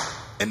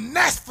 And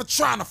that's for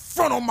trying to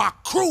front on my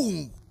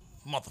crew,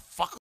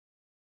 motherfucker.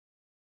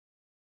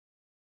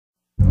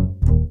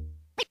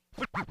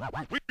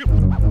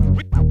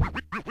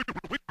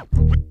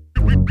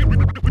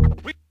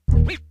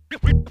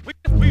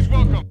 Please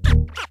welcome.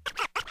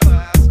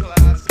 Class,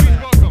 class, please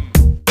welcome.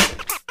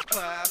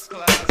 Class,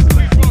 class,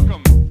 please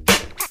welcome.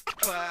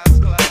 Class,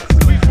 class,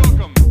 please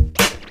welcome.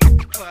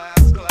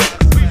 Class, class,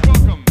 please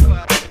welcome.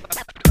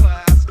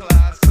 Class,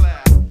 class,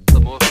 class. The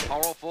most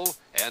powerful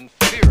and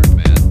feared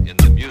man in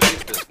the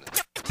music business.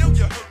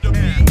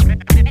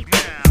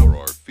 For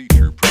our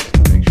feature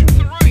presentation.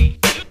 3,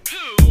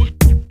 2,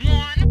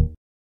 1.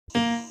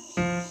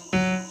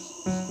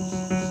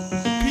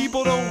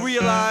 People don't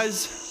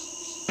realize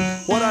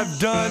what I've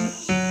done,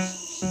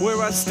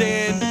 where I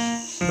stand,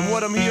 and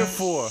what I'm here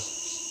for.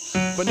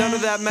 But none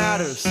of that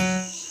matters.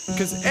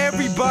 Cause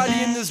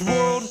everybody in this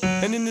world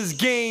and in this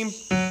game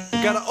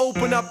gotta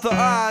open up their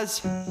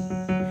eyes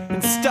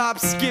and stop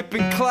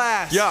skipping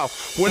class. Yo,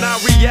 when I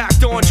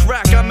react on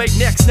track, I make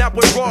next snap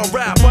with raw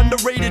rap.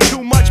 Underrated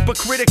too much, but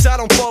critics, I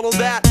don't follow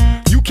that.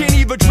 You can't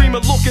even dream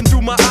of looking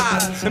through my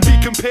eyes and be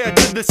compared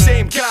to the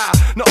same guy.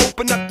 Now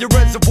open up your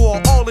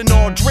reservoir, all in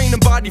all,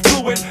 draining body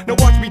fluid. Now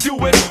watch me do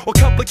it, or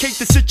complicate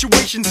the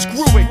situation,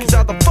 screw it. Cause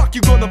how the fuck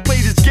you gonna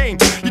play this game?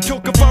 You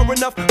took it far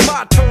enough,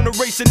 my turn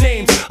erasing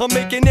names. I'll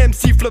make an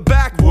MC flip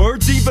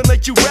backwards, even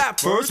let you rap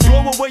first.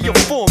 Blow away your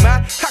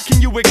format, how can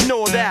you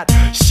ignore that?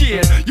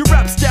 Shit, your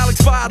rap style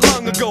expired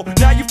long ago.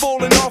 Now you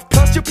falling off,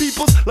 plus your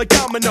people's like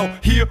domino.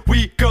 Here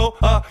we go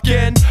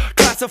again.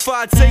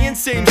 Classified saying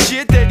same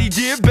shit that he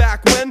did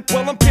back when.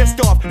 Well, I'm pissed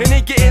off and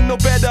ain't getting no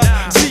better.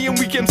 Seeing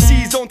weak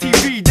MCs on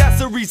TV, that's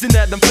the reason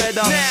that I'm fed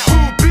up. Now,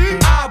 who be?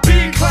 I'll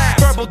be Class.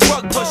 Verbal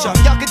drug pusher.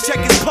 Y'all can check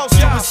his post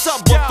to his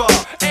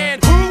subwoofer.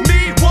 And who?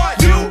 Me?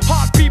 What? You?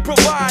 Heartbeat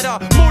provider.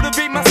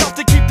 Motivate myself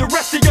to keep the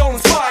rest of y'all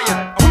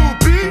inspired. Who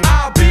be?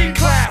 I'll be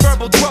Class.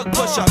 Verbal drug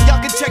pusher. Y'all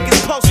can check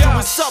his post to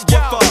his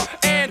subwoofer.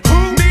 And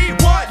who? Me?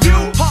 What?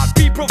 You?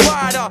 Heartbeat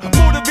provider.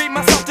 Motivate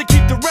myself to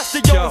keep the rest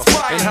of y'all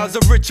inspired. how's a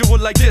ritual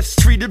like this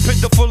treated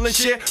pitiful and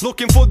shit?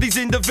 Looking for these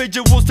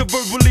individuals to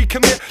verbally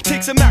commit.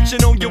 Take some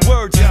action on your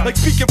words, like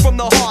speaking from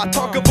the heart.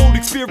 Talk about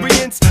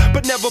experience,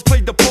 but never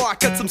played the part.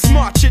 Got some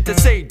smart shit to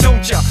say,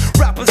 don't ya?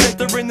 Rappers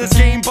entering this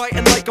game,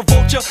 biting like a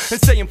vulture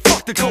and saying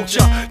fuck the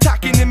culture.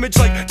 Tacking image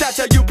like that's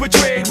how you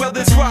portrayed. Well,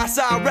 this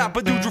cross-eyed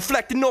rapper dude's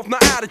reflecting off my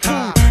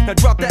attitude. Now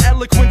drop the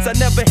eloquence, I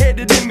never had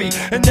it in me,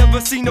 and never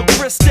seen no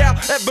crystal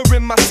ever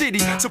in my city.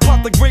 So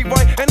pop the great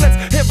white and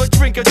let's have a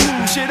drink or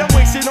two. Shit, I'm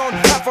wasting on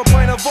half a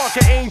pint of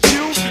vodka, ain't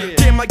you?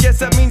 Damn, I guess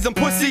that means I'm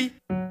pussy.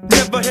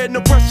 Never had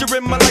no pressure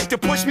in my life to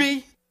push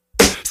me.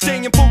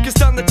 Staying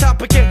focused on the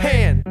topic at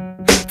hand,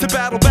 to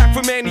battle back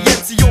from any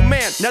MCO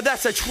man. Now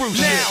that's a true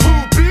shit.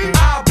 Now who be?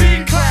 I'll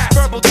be class.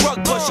 Verbal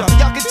drug pusher.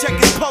 Y'all can check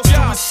his post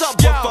to his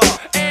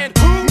subwoofer. And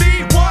who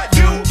me? What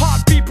you?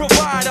 Heartbeat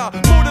provider.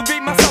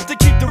 Motivate myself to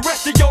keep the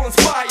rest of y'all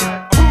inspired.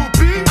 Who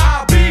be?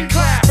 I'll be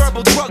class.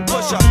 Verbal drug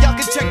pusher. Y'all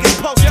can check his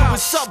post to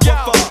his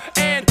subwoofer.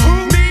 And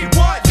who me?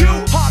 What you?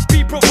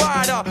 Heartbeat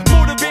provider.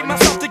 Motivate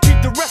myself to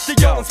keep the rest of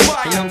y'all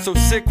inspired. I'm so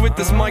sick with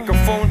this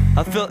microphone,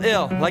 I feel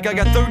ill. Like I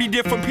got 30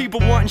 different people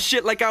wanting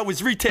shit like I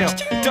was retail.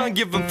 Done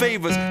giving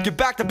favors, get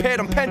back to pad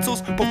and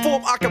pencils.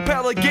 Perform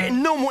acapella,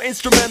 getting no more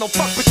instrumental.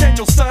 Fuck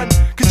potential, son,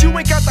 cause you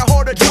ain't got the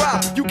heart to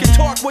drive. You can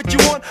talk what you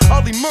want,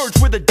 I'll emerge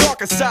with a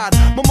darker side.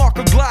 My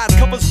marker glides,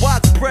 covers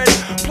widespread,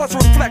 plus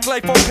reflect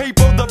life on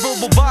paper. The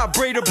verbal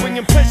vibrator,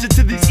 bringing pleasure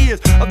to these ears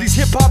of these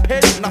hip-hop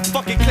heads. And I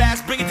fucking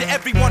class, bring it to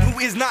everyone who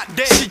is not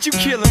dead. Shit, you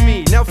killing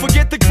me, now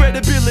forget the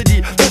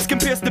credibility. Let's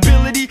compare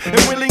stability and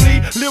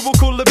willingly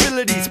lyrical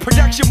abilities.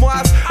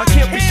 Production-wise, I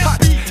can't be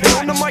touched. And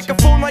on the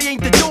microphone, I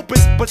ain't the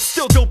dopest, but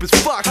still dope as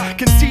fuck.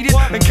 Conceited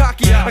and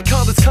cocky, I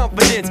call this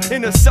confidence.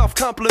 Inner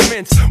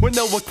self-compliments with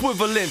no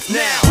equivalence.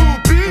 Now,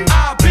 who be?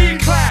 I'll be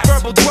class.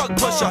 Verbal drug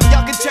pusher.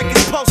 Y'all can check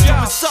his post to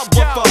his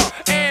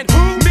subwoofer. And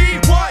who me?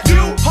 What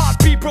you?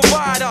 Heartbeat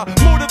provider.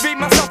 Motivate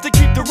myself to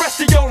keep the rest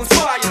of y'all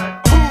inspired.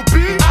 Who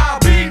be? I'll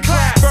be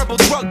class. Verbal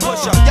drug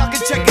pusher. Y'all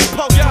can check his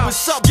post to his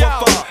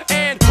subwoofer.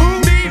 And who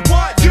me?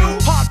 What you?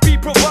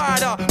 Heartbeat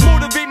provider.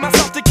 Motivate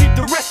myself to keep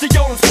the rest of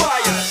y'all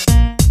inspired.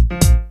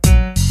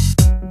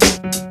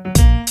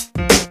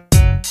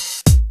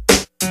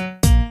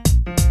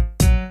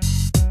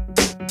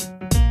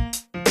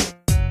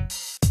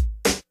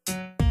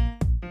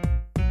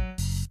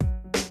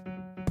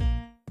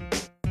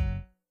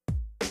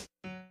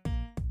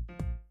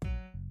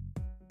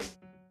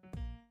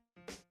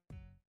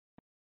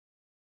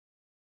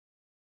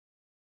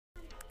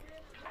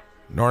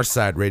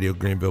 Northside Radio,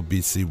 Greenville,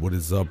 BC. What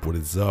is up? What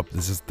is up?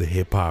 This is the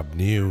hip hop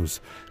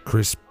news.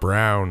 Chris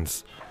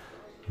Brown's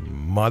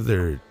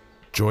mother,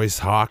 Joyce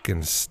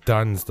Hawkins,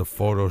 stuns the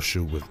photo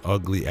shoot with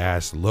ugly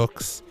ass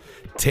looks.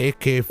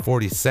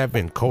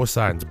 TK47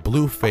 cosigns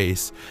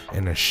Blueface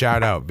in a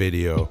shout out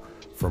video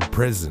from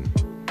prison.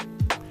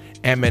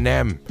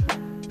 Eminem,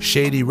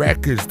 Shady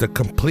Records, the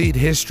complete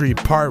history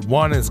part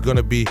 1 is going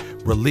to be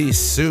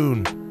released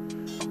soon.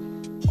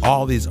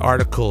 All these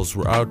articles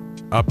were up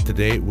to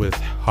date with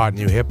hot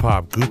new hip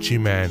hop. Gucci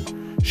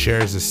Man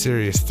shares a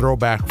serious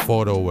throwback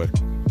photo with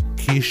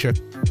Keisha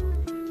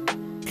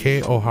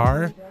K.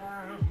 O'Hara.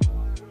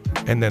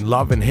 And then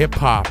Love and Hip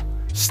Hop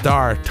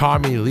star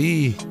Tommy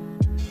Lee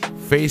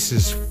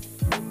faces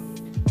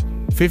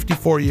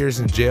 54 years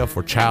in jail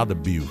for child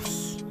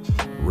abuse.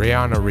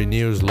 Rihanna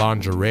renews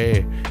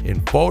lingerie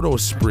in photo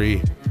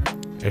spree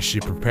as she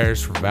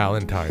prepares for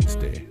Valentine's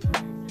Day.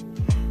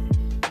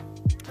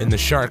 In the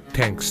Shark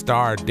Tank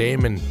star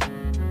Damon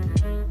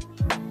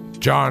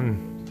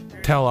John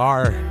Tell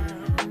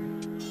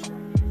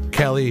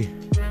Kelly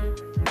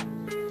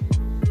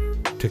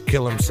to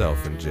kill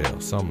himself in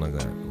jail, something like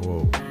that.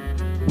 Whoa.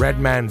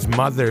 Redman's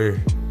mother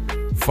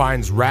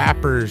finds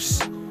rapper's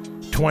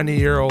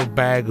 20-year-old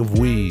bag of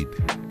weed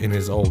in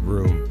his old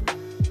room.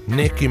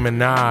 Nicki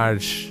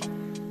Minaj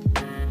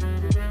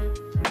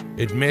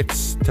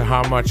admits to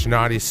how much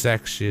naughty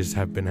sex she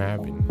have been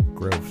having.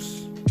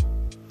 Gross.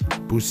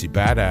 Boosie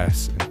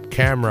Badass and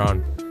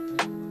Cameron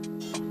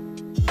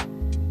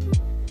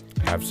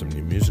have some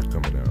new music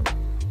coming out.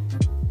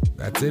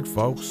 That's it,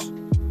 folks.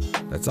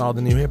 That's all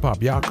the new hip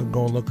hop. Y'all can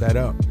go and look that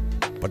up.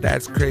 But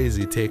that's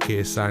crazy. TK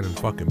is signing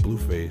fucking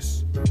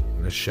Blueface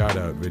in a shout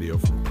out video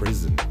from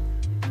prison.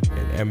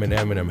 And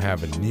Eminem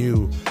have a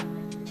new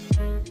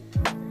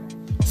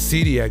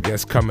CD, I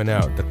guess, coming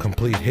out. The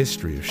complete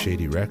history of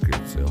Shady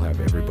Records. They'll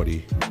have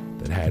everybody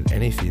that had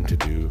anything to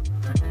do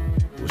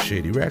with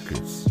Shady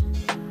Records.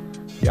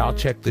 Y'all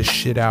check this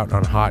shit out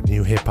on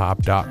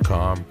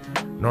hotnewhiphop.com.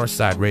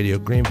 Northside Radio,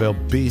 Greenville,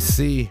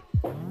 BC.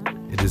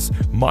 It is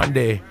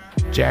Monday,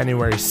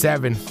 January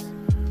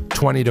 7th,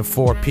 20 to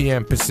 4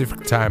 p.m.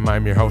 Pacific time.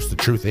 I'm your host, The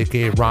Truth,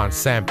 aka Ron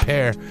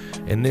Samper,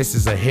 and this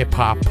is a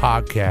hip-hop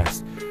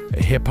podcast,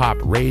 a hip-hop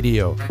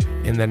radio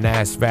in the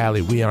Nass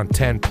Valley. We on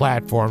 10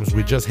 platforms.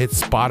 We just hit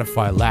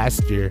Spotify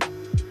last year,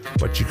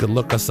 but you can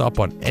look us up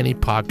on any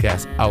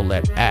podcast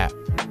outlet app.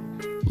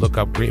 Look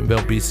up Greenville,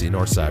 BC,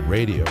 Northside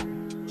Radio.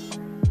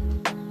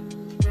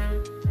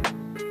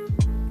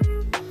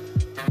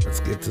 Let's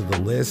get to the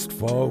list,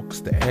 folks.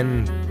 The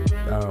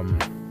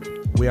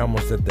We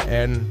almost at the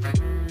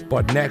end.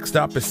 But next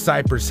up is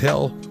Cypress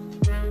Hill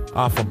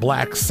off of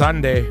Black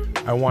Sunday,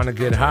 I Wanna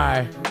Get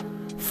High.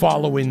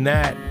 Following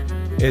that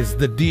is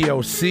the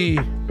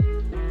DOC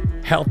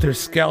Helter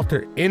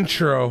Skelter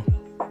intro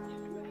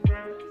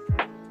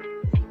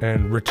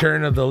and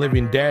Return of the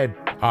Living Dead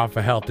off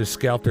of Helter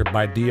Skelter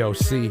by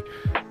DOC.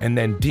 And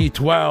then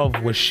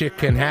D12 with Shit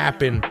Can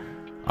Happen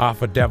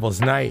off of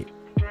Devil's Night.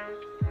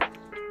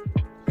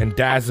 And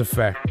Daz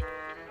Effect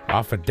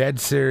off of Dead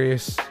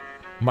Serious,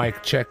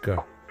 Mike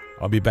Checa.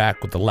 I'll be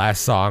back with the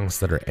last songs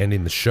that are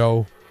ending the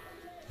show.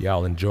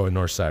 Y'all enjoy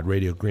Northside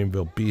Radio,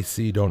 Greenville,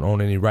 BC. Don't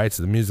own any rights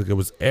to the music that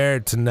was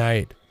aired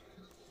tonight.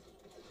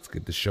 Let's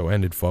get the show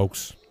ended,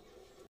 folks.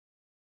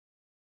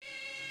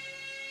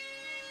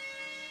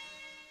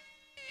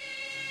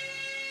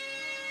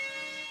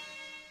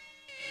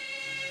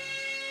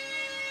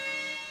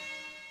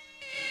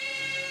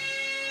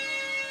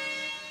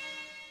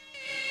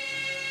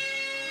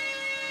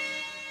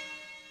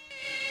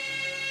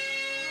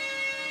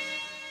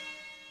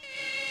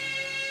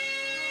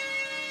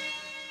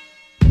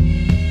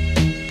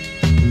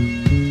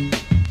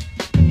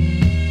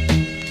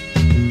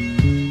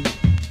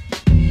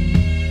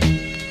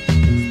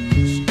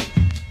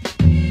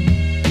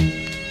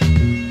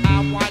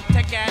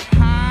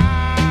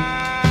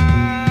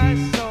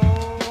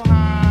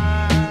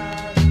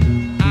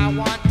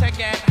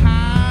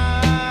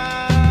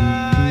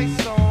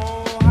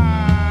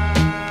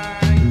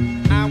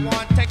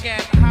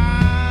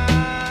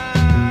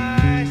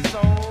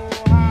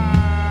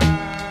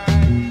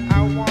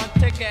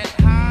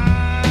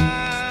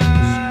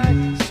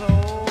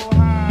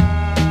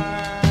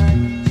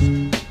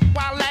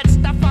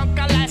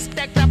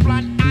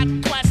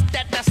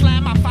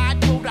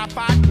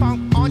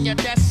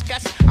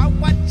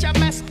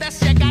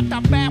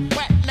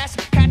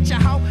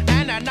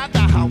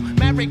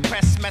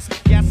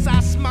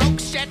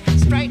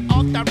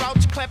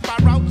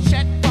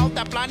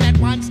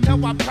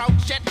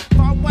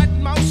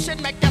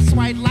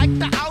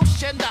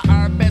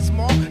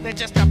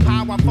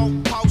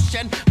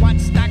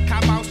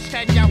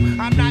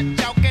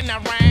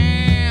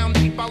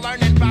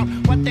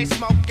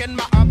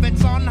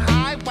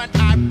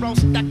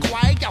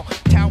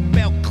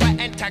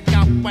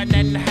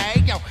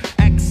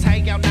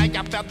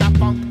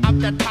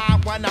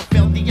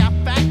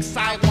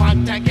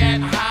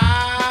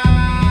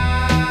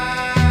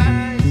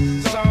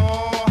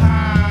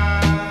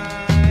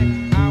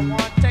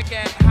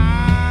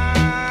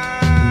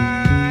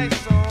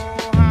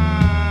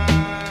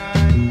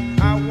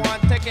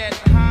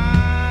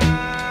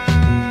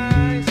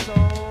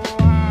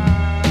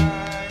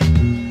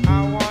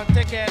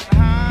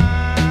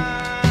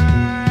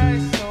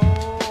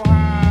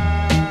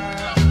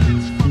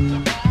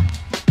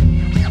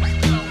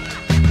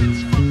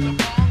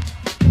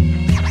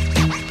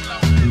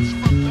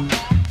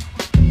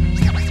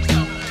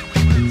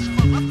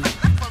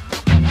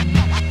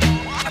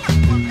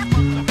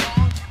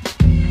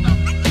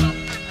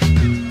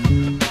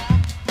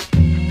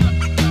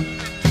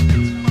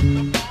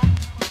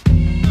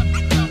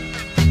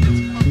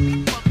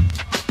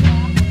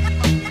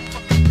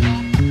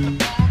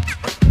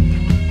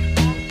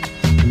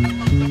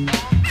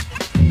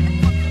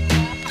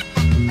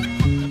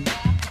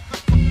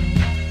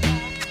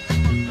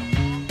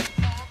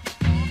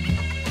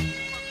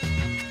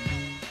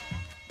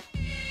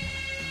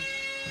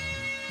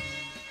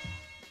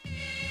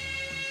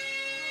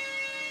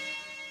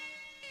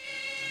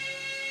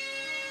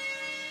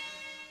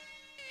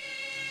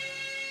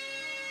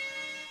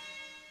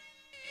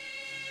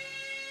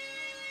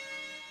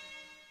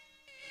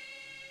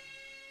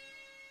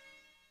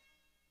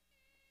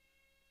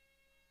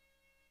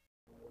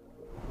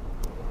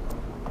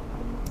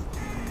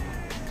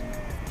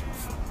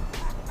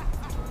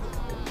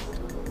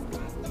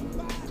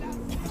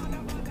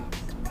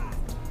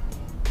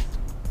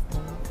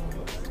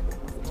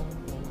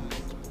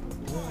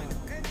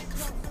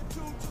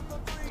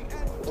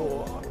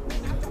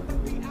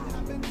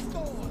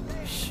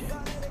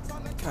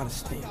 Gotta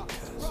stay,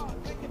 cuz.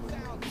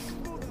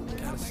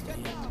 Gotta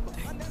stay.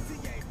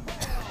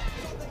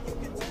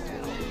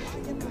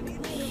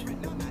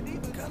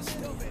 Gotta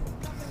stay.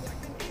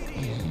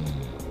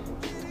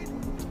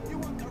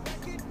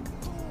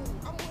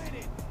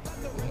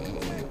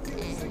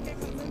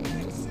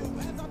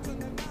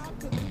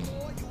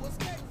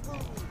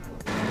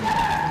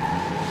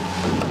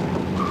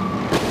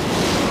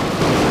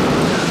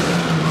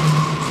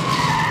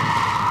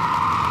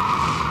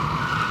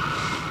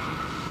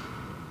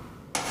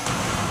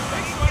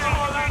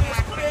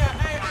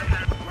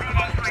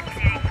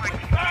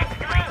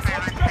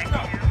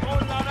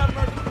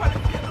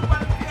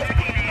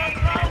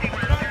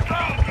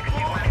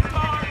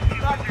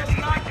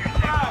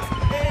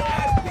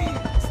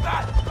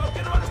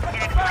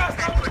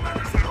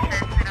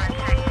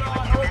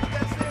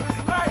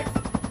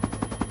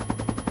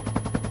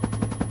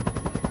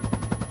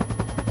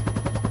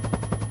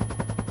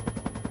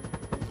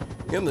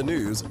 In the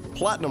news,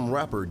 platinum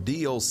rapper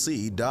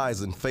DOC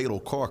dies in fatal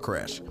car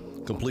crash.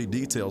 Complete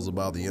details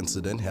about the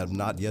incident have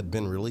not yet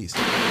been released.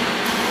 A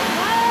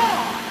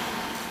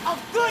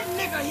good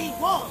nigga he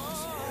was.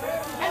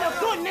 And a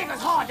good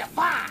nigga's hard to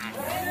find.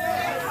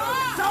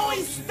 So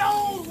he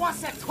stole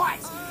once or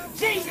twice.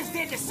 Jesus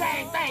did the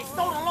same thing.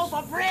 Stole a loaf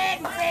of bread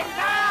and fed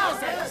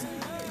thousands.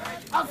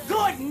 A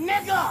good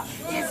nigga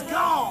is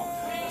gone.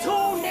 2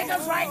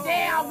 niggas right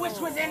there I wish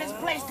was in his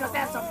place, cause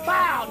that's a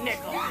foul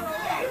nigga.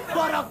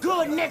 But a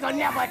good nigga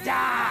never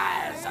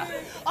dies.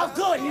 A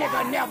good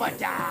nigga never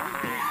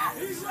dies.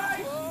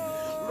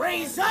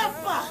 Raise up.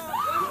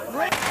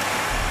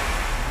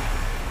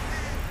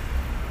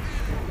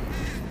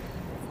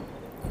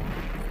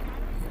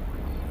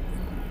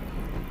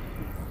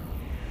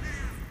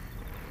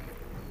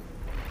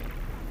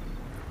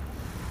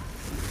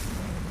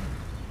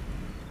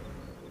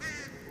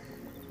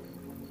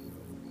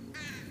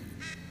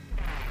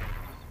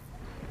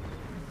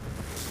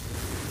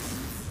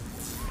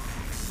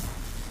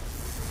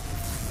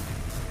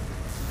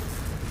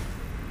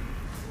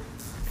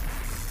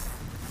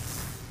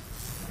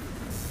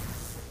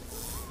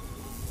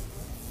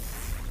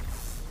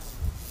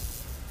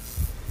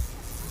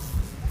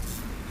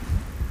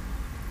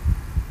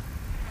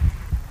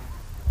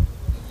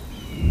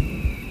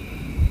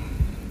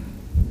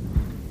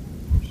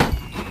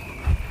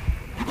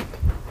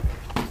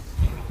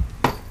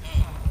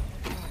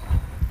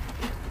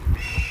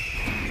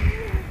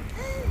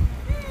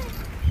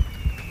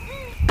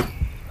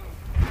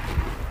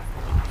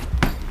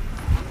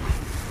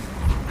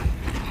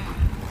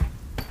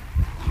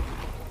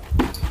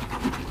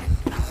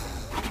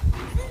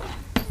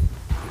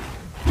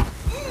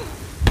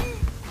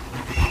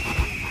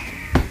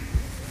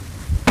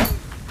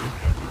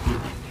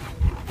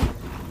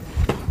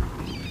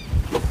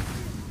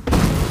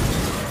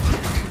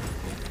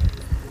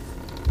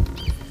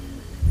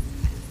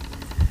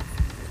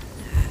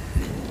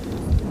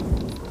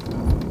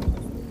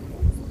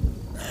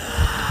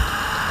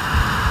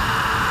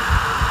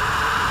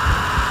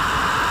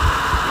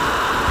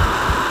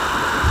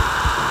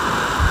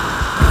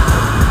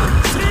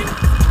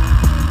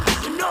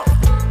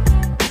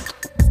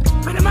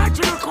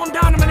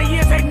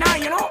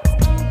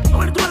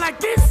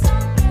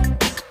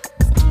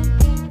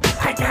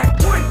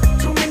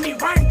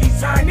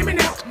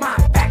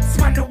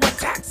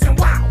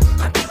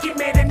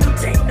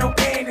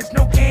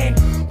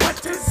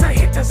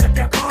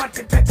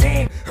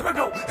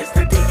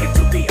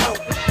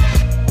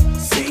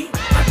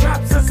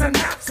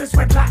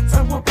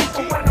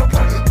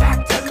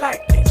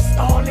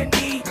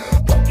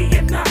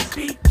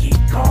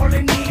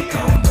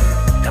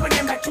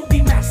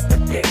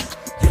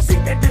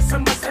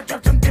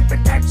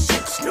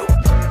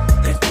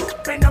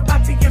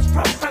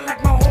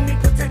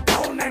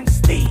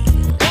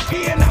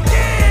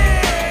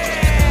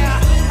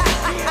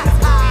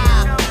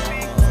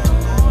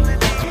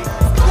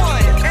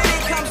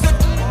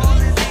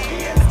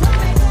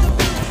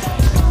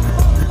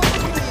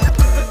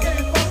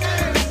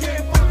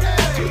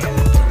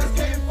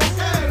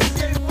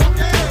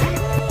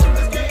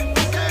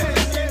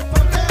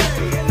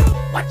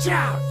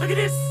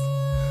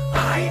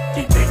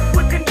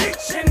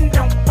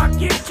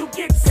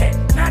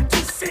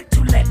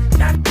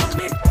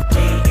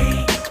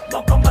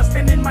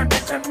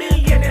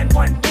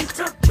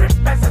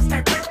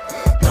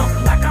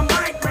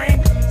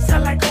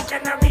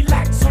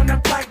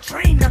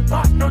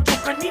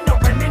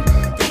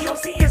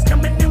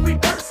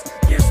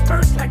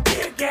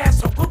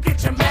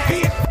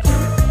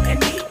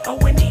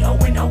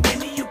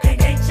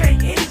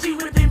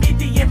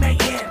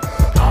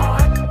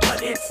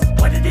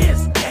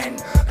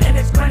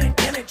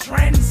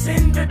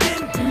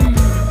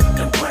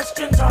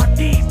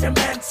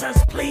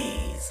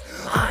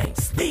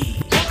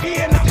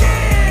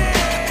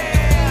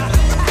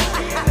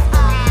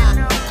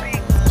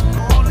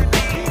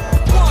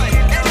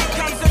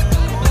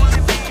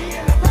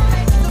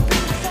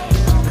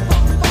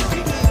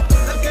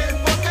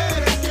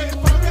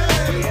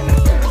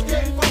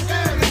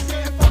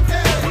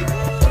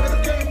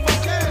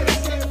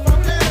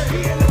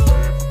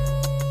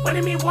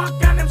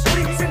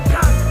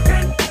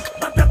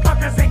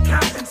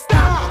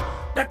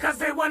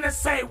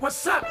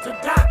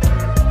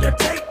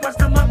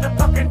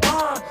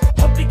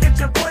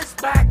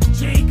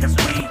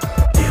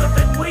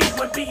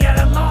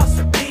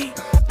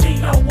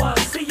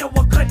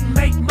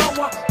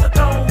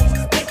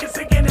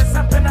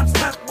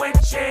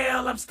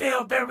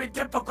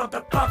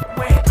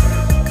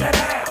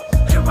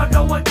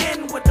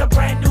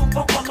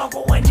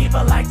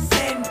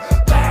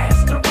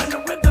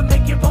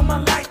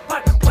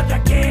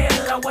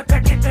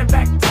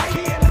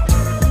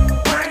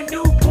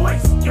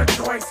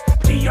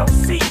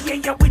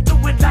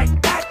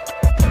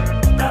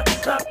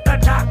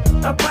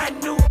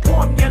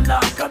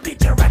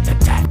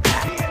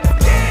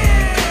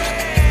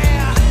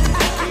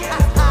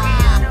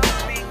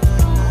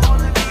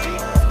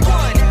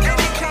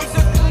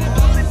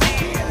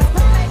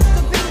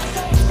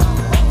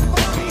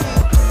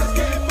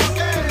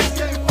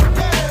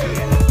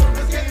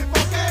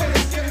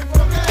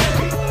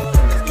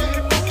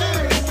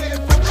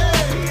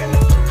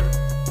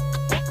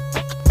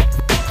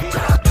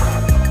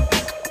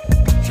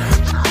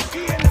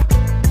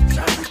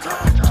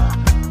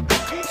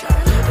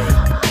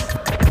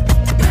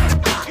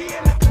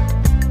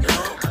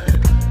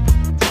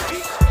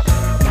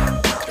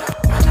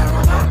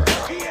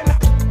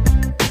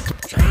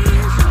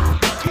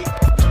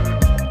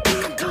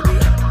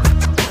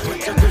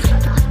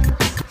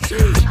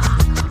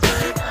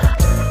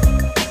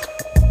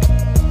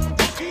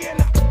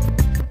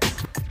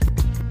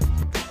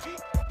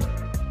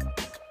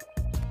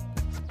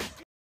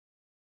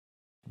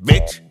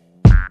 bitch.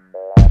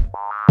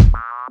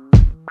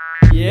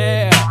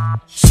 Yeah.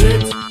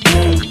 Shit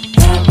can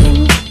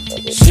happen.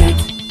 Shit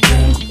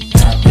can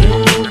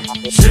happen.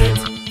 Shit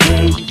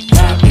can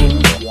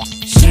happen.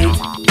 Shit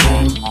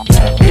can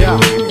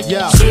happen.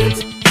 Yeah.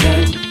 Shit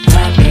can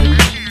happen.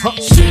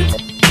 Shit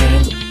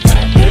can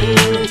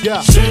happen.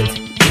 Yeah. Shit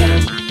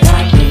can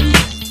happen.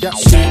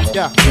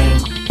 Yeah.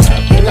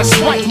 That's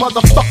right,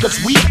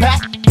 motherfuckers, we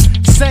back.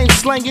 Same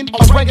slangin',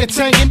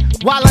 orangutangin',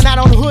 wildin' out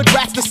on hood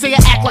rats to say I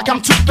act like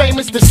I'm too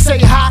famous to say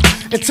hi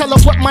and tell her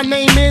what my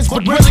name is,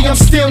 but really I'm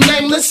still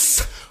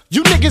nameless.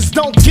 You niggas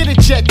don't get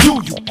it yet,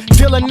 do you?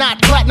 Deal or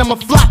not, platinum or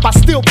flop, I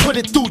still put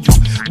it through you.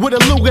 With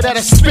a Luger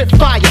that'll spit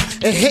fire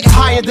and hit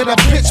higher than a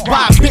bitch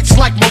by a bitch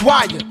like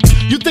Mariah.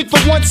 You think for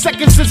 1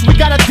 second since we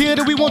got a deal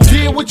that we won't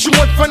deal with you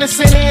in front of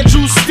St.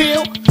 Andrews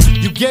still?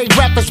 You gay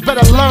rappers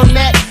better learn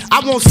that. I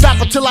won't stop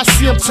until I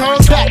see them turn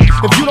back.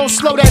 If you don't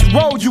slow that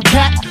roll, you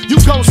cat, you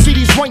gon' see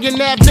these wingin'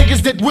 ab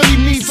niggas that really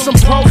need some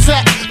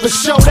Prozac. To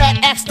show that,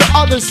 ask the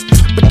others.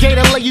 But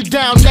Gator lay you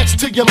down next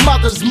to your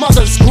mother's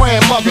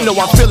grandmother. You know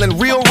I'm feeling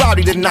real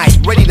rowdy tonight,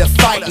 ready to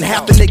fight. And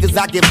half the niggas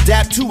I give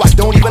dap to, I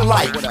don't even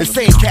like. The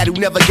same cat who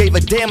never gave a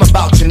damn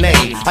about your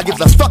name. I give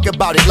a fuck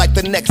about it like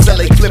the next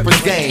LA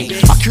Clippers game.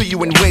 I kill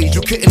you in ways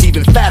you couldn't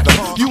even fathom.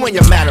 You and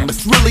your madam,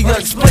 it's really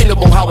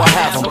unexplainable how I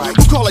have them.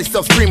 Who call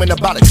themselves screaming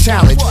about a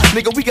challenge?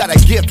 Nigga, we got a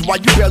gift while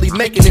you barely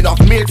making it off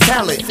mere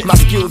talent. My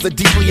skills are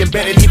deeply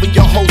embedded, even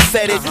your hoe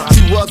said it.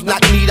 She was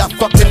not neat, I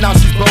fucked her, now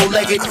she's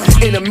bow-legged.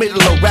 In the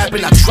middle of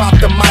rapping, I drop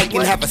the mic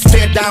and have her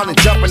stare down and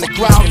jump in the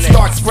crowd and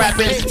start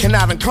scrapping.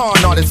 Conniving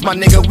con artists, my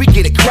nigga, we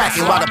get it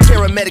cracking. While the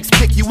paramedics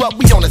pick you up,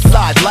 we on the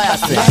side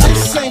laughing. Now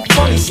this ain't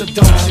funny, so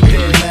don't you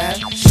dare laugh.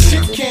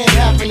 Shit can't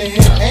happen to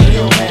him and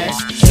your ass.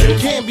 You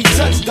can't be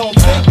touched, don't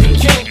think you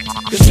can't.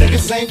 Cause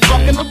niggas ain't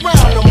fucking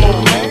around no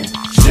more, man.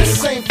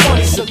 This ain't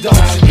funny, so don't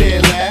you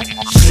dare laugh.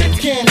 Shit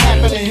can't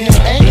happen to him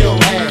and your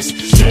ass.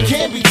 You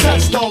can't be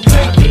touched, don't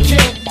think you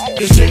can't.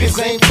 Cause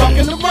niggas ain't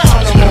fucking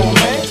around no more,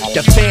 man.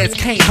 The feds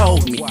can't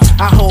hold me,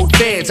 I hold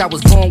feds. I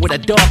was born with a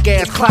dark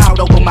ass cloud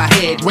over my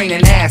head,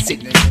 raining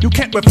acid. You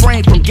can't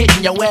refrain from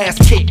getting your ass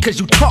kicked, cause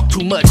you talk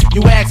too much,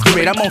 you ask for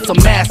it. I'm on some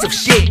massive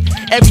shit,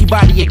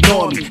 everybody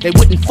ignore me. They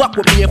wouldn't fuck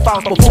with me if I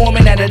was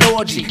performing at an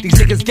orgy. These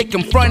niggas get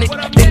confronted,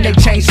 then they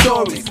change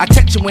stories. I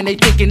catch them when they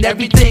thinking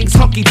everything's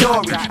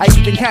hunky-dory. I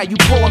even had you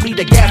pour me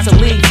the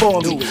gasoline for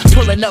me,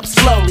 pulling up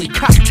slowly,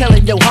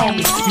 cocktailing your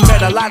homies. You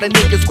met a lot of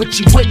niggas, but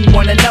you wouldn't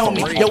wanna know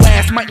me. Your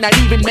ass might not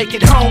even make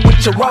it home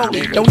with your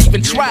rollie. Don't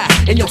even try,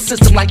 in your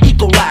system like E.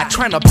 coli,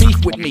 trying to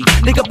beef with me.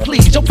 Nigga,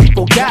 please, your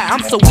people die.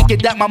 I'm so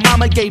wicked that my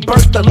mama gave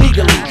birth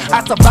illegally.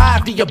 I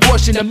survived the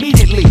abortion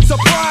immediately.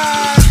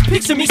 Surprise!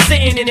 Picture me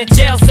sitting in a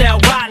jail cell,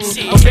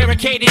 rotten, or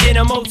barricaded in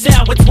a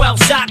motel with 12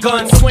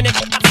 shotguns. So when the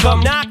cops come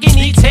knocking,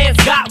 each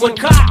hand's got one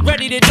cock,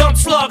 ready to dump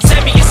slugs,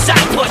 heavy as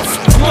shot puts.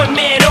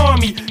 One-man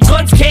army,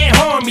 guns can't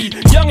harm me.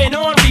 Young and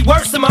ornery,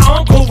 worse than my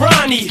Uncle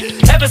Ronnie.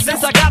 Ever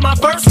since I got my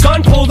first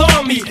gun pulled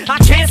on me, I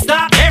can't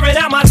stop airing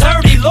out my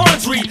dirty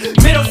laundry.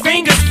 Middle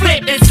fingers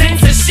flip and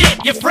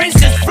censorship. Your friends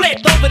just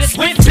flipped over the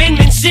Swift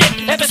penmanship.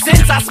 Ever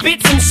since I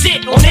spit some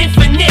shit on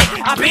Infinite,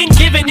 I've been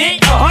giving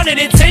it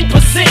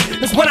 110%.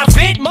 That's when I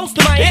vent, most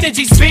of my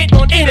energy spent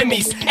on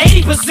enemies.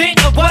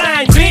 80% of what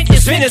I invent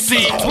is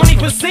fantasy.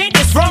 20%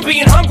 is from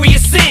being hungry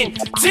as sin.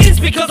 10's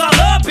because I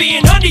love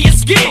being under your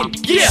skin.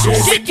 Yeah,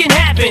 shit can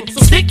happen,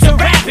 so stick to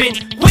rapping.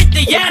 With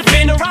the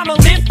yapping, or I'ma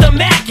lift the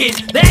mackin'.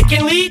 That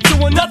can lead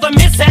to another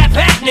mishap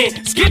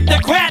happening. Skip the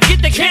crap,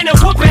 get the can of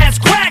whoop ass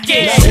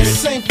cracking. Now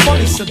this ain't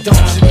funny, so don't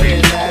you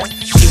dare laugh.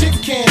 Shit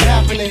can't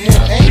happen to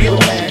him and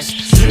your ass.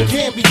 You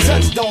can't be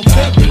touched, don't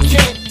think you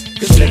can't.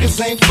 Cause niggas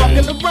ain't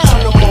fucking around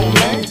no more,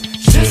 man.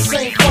 This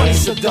ain't funny,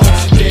 so don't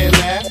you dare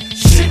laugh.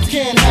 Shit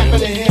can't happen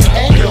to him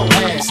and your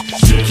ass.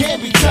 You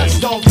can't be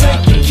touched, don't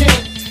think you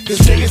can't. Cause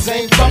niggas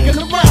ain't fucking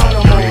around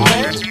no more,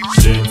 man.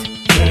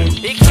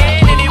 It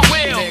can and it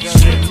will.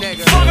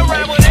 Fuck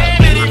around with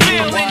him and he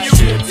will, and you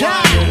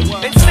die.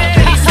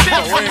 Insanity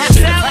spills with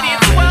mentality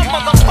and 12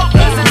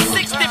 motherfuckers and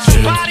 6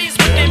 different bodies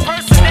with their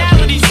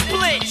personalities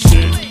split.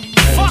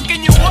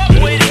 Fucking you up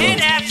with hit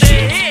after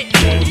hit.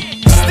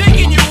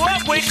 Sticking you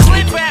up with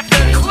clip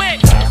after clip.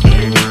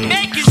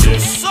 Making you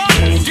suck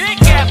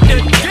dick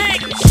after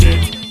dick.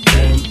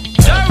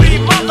 Dirty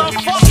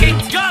motherfucking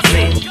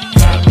gussy.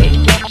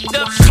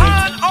 The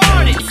con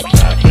artist.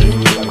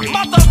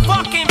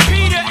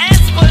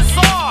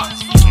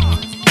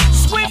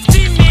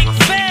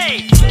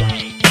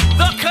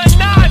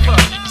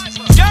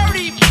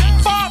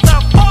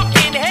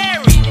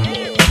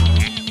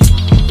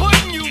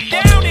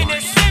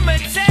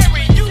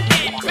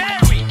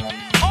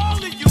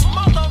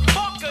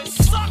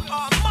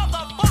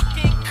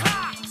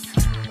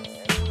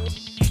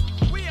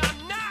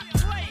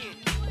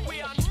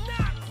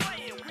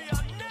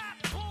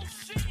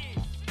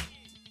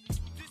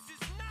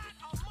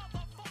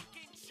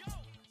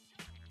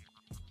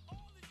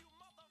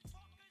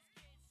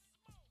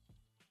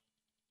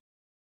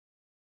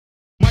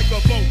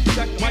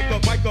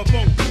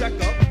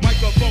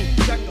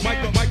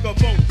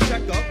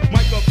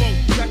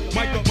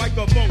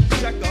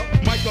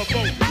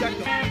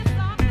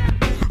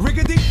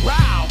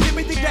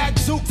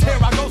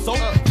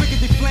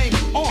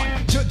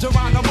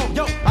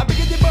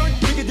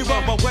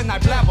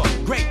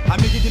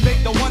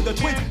 the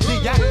twins,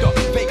 the actor,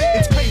 fake,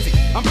 it's crazy.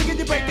 I'm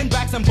freaking breaking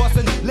backs and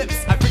busting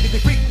lips. I freaking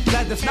freak,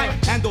 glad this night,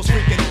 and those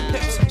freaking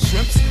pips,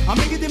 shrimps. I'm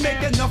making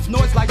enough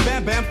noise like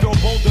Bam Bam, throw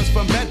boulders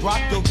from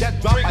bedrock, you'll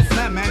get dropped by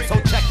Slam Man, so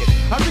check it.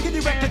 I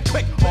freaking wreck it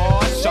quick, oh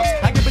shucks.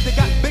 I give it, they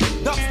got big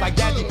ducks like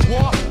Daddy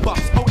War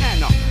Bucks, oh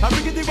Anna. I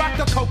freaking rock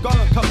the Coca,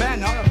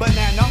 Cabana,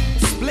 banana,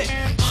 split,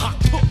 hot,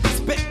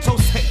 spit, so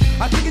sick.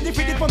 I freaking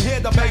from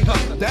here to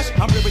Bangladesh.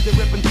 I'm really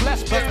ripping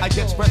flesh, plus I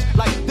get fresh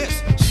like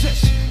this.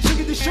 Shish,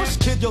 shiggity shush,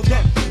 kid, you'll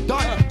get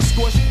done.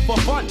 Squish for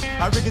fun.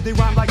 I riggedy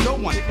rhyme like no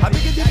one. I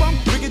riggedy bum,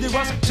 riggedy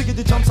rush,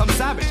 chiggity jumps, I'm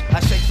savage. I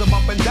shake them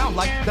up and down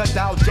like the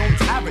Dow Jones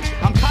average.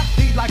 I'm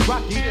cocky like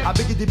Rocky. I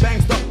biggity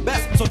bangs the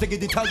best. So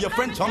diggity tell your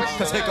friend chum,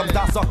 cause here comes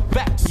Dasa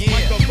Facts. Yeah,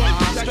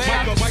 straight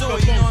out the sewer,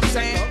 you know what I'm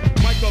saying?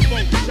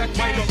 Microphone, check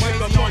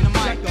microphone on the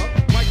mic.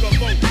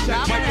 Microphone,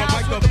 check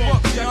microphone,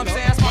 you know what I'm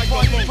saying? That's my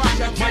part of the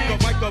project.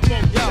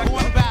 Microphone, yo, who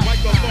on the back?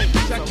 Microphone,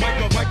 check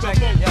microphone,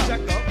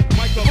 check up.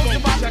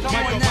 Microphone, check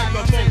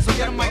microphone, so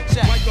get a mic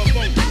check.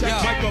 Microphone, check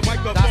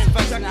microphone, that's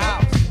effects in the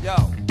house. Yo,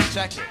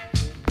 check it.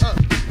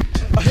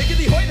 A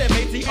higgity hoy that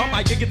matey on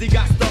my giggity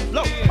got stuff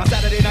flow. My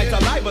Saturday nights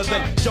are live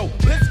than Joe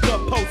Pisca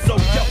post, so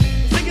yo.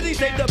 Siggity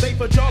take the bait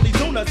for Charlie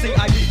Tuna. See,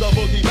 I be the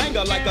boogie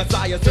banger like a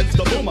sire since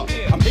the boomer.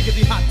 I'm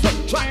higgity hot to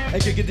trap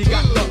and giggity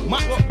got the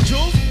mic.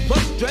 Jules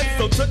plus dread,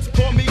 so tricks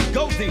call me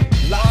Goldie.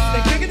 Lots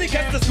and giggity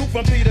catch the scoop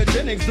from Peter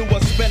Jennings. Do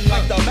a spin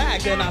like the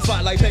mag, then I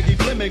spot like Peggy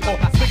Fleming. Or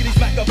spiggity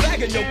smack a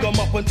bag and yoke him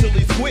up until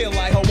he squeal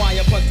like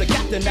Hawaiian punch the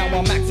captain. Now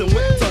I'm maxing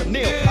with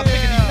Turnil. I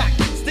biggity pack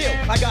still.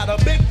 I got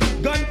a big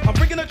gun. I'm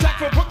bringing a track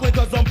from Brooklyn,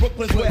 cause I'm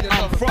Brooklyn's where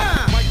I'm from.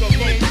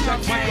 Microphone,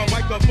 check microphone,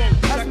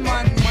 check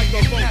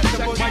microphone,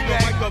 check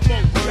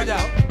microphone, word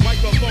out.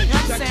 Microphone,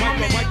 check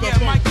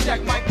microphone, mic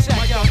check,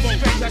 microphone, check microphone,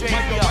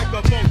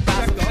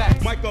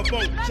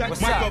 microphone, check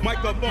microphone,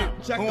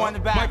 check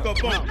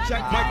microphone,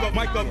 check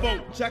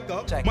microphone, check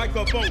up,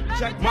 microphone,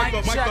 check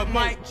microphone, check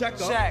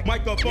up,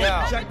 microphone,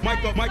 check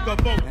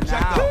microphone,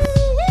 check up.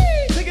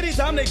 Tickety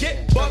time to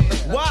get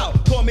bucked. Wow,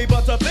 call me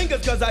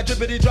Butterfingers cause I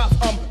drippity drops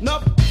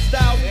nuff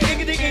style.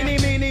 Iggity eeny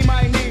meeny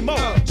miny mo.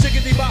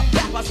 Shiggity bop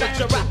bap, I snatch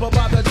a rapper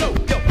by the toe.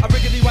 Yo, I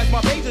riggedy write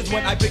my pages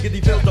when I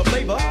biggity build the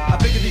flavor. I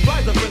biggity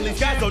flies a friendly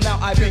sky, so now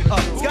I be a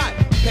sky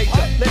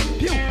pager. Let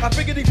pew, I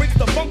biggity breaks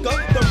the funker,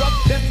 the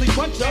rough Bentley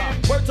puncher.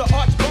 Word to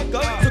Arch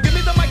Bunker. So give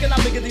me the mic and I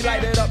biggity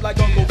light it up like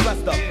Uncle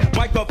Fester.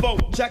 Microphone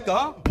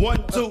checker,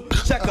 1, 2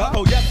 checker.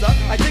 Oh yes sir,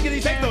 I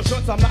diggity take no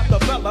shorts, I'm not the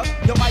fella.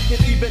 Yo, I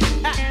can even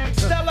act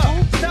Stella,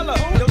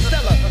 yo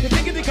Stella. The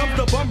diggity comes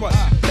to bum rush,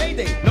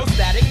 Mayday, no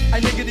static. I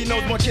niggity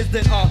knows more kids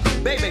than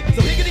baby.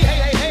 So higgity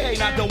hey,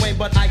 not the Wayne,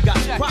 but I got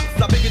props.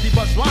 I biggity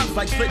bust rhymes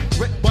like slick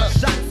Rick bust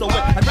shots. So when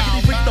I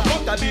biggity freak the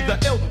funk, I be the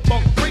ill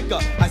funk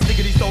freaker. I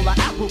stiggity stole an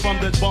apple from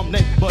this bum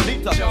named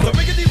Bonita. So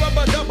biggity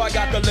rubber dub, I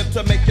got the lip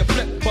to make you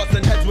flip.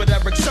 Bustin' heads with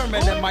Eric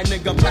Sherman and my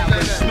nigga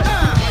Patrick Smith.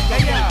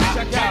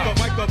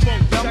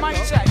 Microphone, yo, mic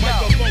check,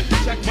 microphone,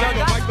 check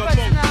microphone,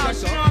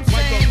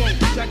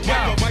 check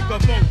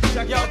microphone,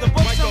 check yo, the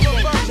books on the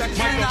verse is in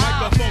the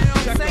house, you know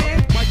what I'm saying?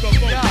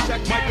 Microphone,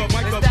 check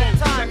microphone, it's that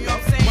time, you know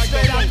what I'm saying?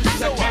 Straight out the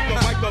sewer,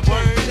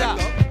 word up.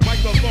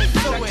 Microphone,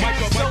 check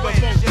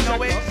you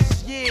know it?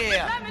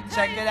 Yeah,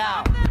 check it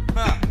out.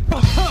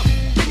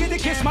 Diggity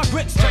kiss my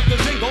grits, check the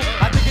jingle.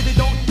 I diggity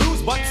don't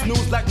lose, but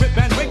snooze like Rip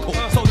Van Winkle.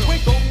 So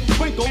twinkle,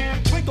 twinkle,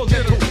 twinkle,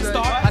 little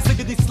star. I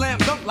diggity slam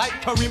dunk like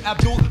Kareem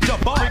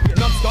Abdul-Jabbar.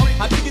 Numbskull,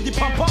 I diggity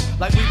pump up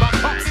like we rock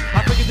pumps.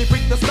 I diggity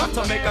freak the stuff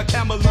to make a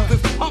camel lose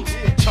his pumps.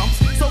 Chumps,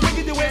 so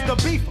wiggity where's the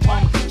beef,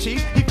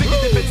 chief? He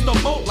figured it fits the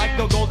mold like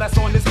the gold that's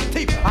on his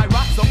teeth. I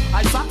rock some,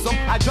 I sock some,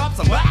 I drop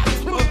some.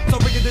 So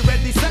riggedy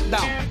ready, set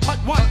down. Hut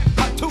 1,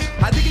 hut 2.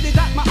 I diggity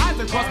dot my eyes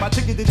and cross my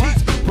tiggity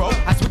teeth, bro.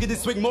 I swiggity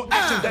swing more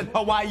action than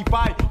Hawaii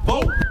 5.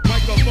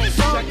 Microphone,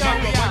 check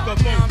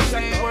microphone,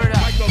 check word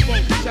up.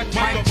 Microphone, check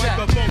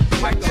microphone,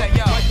 mic check,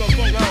 yo.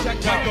 Microphone, check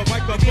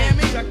microphone,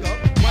 check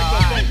up.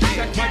 Microphone,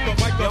 check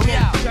microphone, check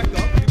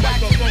up. Microphone, check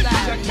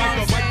microphone,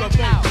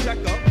 check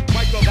up.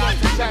 Microphone,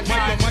 check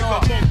microphone,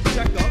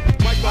 check up.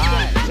 Microphone,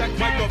 check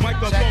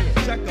microphone,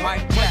 check up.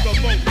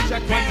 Microphone,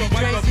 check microphone,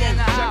 check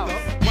up.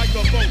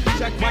 Microphone,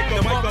 check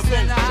microphone,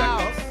 check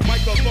up.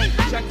 Microphone,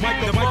 check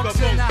microphone,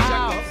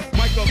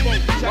 check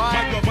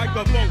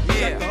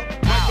up.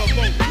 Microphone,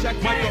 check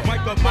microphone, check up. Microphone, check microphone,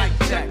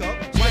 check up. Microphone, check microphone, check up.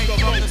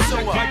 Microphone,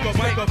 check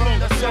microphone,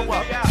 check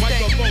up.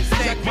 Microphone,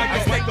 check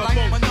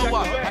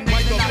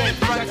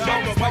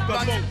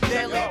microphone,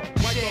 daily.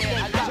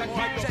 Microphone,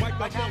 check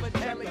microphone,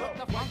 daily.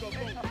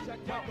 Microphone,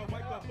 check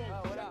microphone.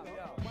 What up,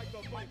 yo?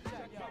 Microphone,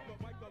 check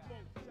microphone,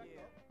 check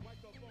up.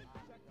 Microphone,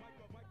 check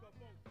microphone, check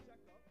up.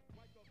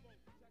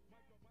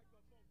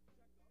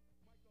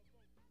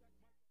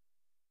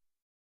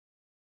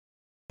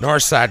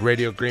 Northside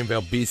Radio,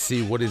 Greenville,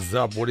 BC. What is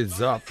up? What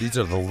is up? These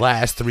are the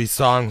last 3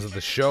 songs of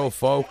the show,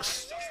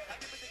 folks.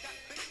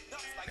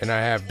 And I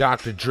have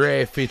Dr.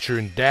 Dre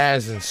featuring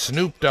Daz and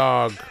Snoop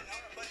Dogg.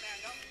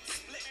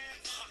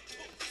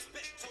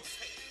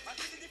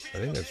 I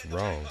think that's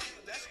wrong.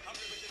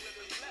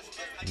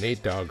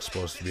 Nate Dogg's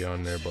supposed to be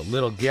on there, but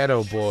Little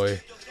Ghetto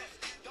Boy.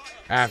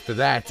 After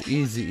that,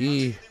 Eazy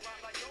E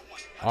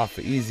off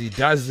of Easy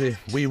Does It,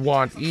 We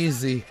Want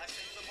Easy.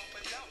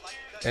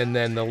 And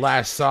then the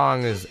last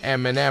song is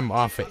Eminem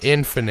off of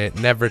Infinite,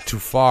 Never Too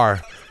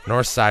Far.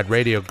 Northside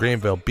Radio,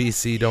 Greenville,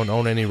 BC. Don't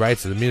own any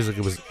rights to the music.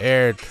 It was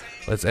aired.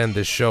 Let's end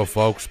this show,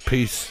 folks.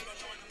 Peace.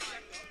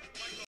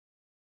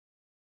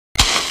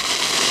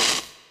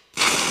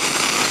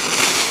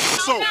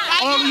 So,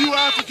 all of you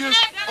Africans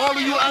that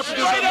know how to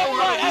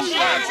do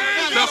things,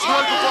 that's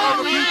working for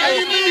other people,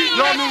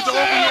 y'all need to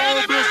open your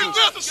own business.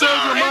 Save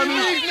your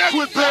money,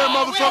 quit paying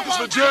motherfuckers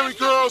for Jerry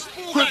curls,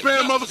 quit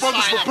paying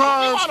motherfuckers for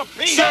perms,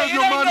 save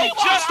your money,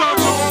 start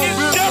your own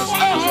business.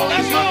 All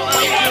these little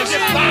Africans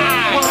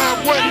will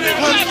have waiting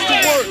places to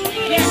work.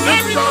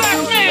 This is our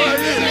future right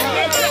here.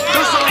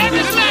 This is our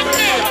future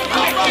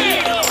right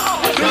here.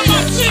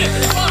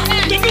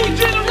 The new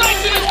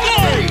generation is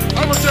born.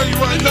 I'm gonna tell you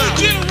right now,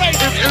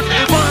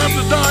 if I have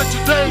to die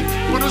today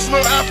for this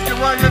little African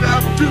right here to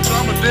have a future,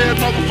 I'm a dead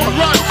motherfucker.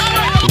 Right.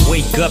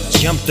 Wake up,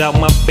 jumped out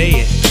my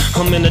bed.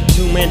 I'm in a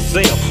two-man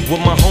cell with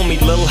my homie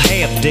Lil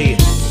Half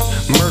Dead.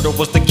 Murder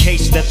was the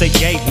case that they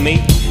gave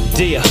me.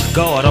 Dear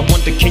God, I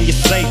wonder can you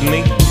save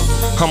me?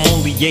 I'm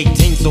only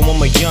 18, so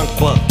I'm a young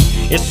buck.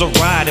 It's a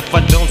ride, if I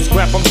don't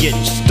scrap, I'm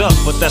getting stuck.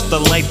 But that's the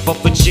life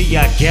of a G,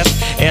 I guess.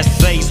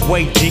 Essays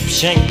way deep,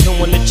 shank two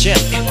in the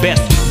chest.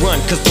 Best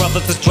run, cause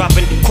brothers is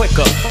dropping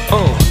quicker.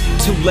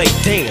 Too late,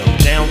 damn,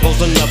 down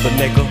goes another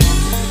nigga.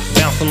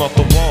 Bouncing off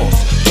the walls,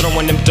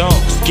 throwing them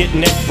dogs,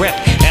 getting that rep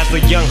as a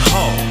young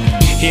hog.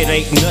 It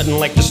ain't nothing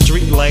like the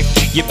street life.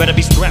 You better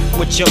be strapped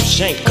with your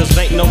shank, cause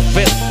ain't no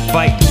fist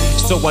fight.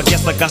 So I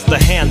guess I got to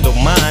handle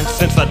mine.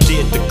 Since I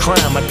did the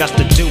crime, I got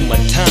to do my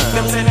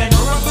time.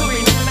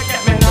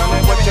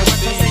 What you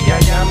see, I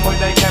am what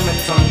I am,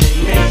 it's only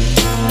me.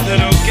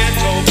 Little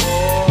ghetto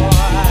boy,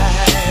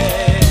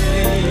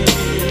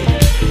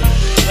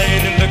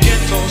 playing in the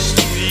ghetto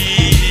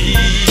street.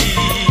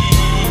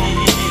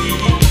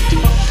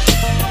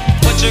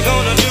 What you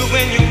gonna do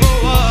when you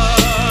grow up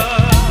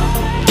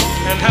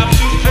and have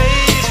to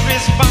face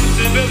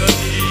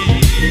responsibility?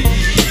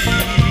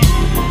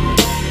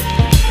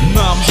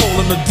 Now I'm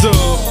holding the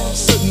dub,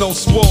 sitting on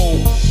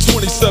swole,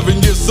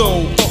 27 years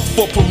old, up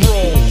for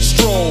parole,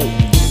 stroll.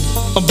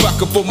 I'm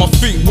back up on my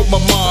feet with my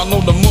mind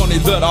on the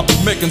money that I'll be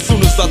making soon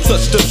as I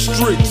touch them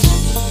streets.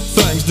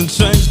 Things done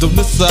changed on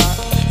this side.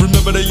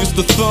 Remember they used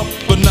to thump,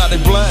 but now they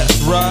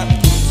blast, right?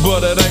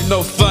 But it ain't no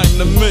thing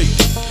to me,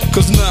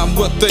 cause now I'm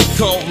what they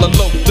call a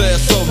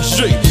low-ass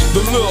OG.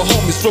 The little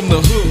homies from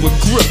the hood with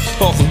grip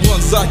are the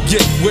ones I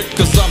get with,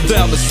 cause I'm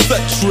down the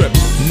set trip.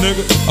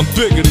 Nigga, I'm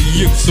bigger than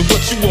you, so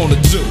what you wanna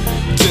do?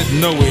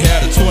 Didn't know he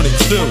had a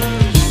 22.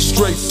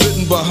 Straight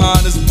sitting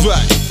behind his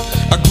back,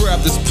 I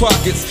grabbed his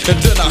pockets and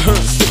then I heard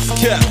 6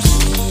 caps.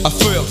 I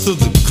fell to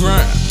the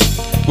ground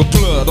with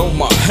blood on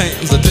my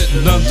hands. I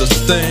didn't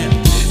understand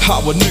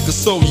how a nigga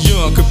so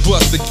young could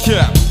bust a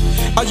cap.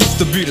 I used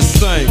to be the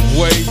same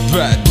way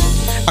back.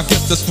 I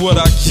guess that's what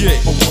I get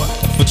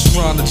for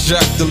trying to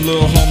jack the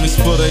little homies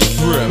for they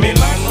grip. Me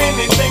learn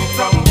many things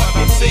from what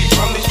I see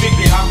from the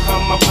street. How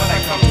come of what I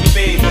come to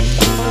be?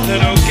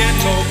 Little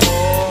ghetto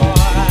boy,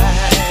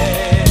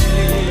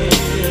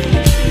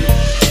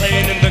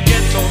 playing in the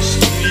ghetto street.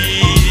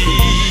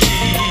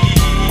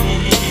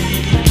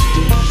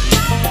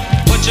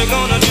 What you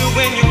gonna do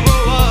when you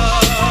grow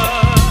up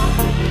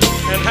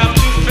and have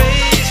to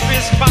face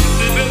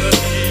responsibility?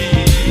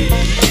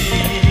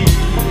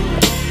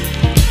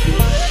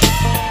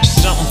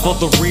 Something for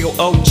the real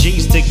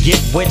OGs to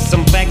get with.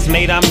 Some facts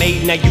made I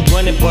made, now you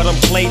running, but I'm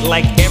played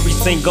like every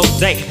single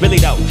day. Really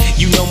though,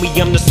 you know me,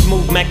 I'm the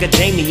smooth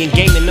macadamian,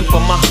 gaming them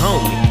for my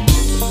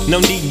homie. No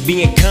need in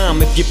being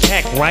calm if you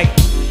pack right,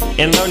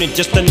 and learning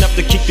just enough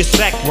to keep your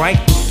sack right.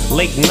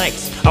 Late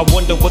nights, I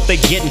wonder what they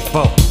getting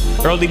for.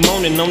 Early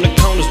morning on the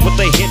corners, what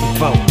they hitting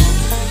for.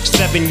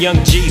 7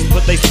 young G's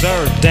put they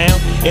serve down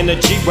in a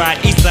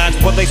G-Ride, east side's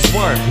where they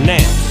swerve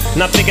now.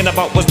 Not thinking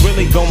about what's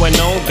really going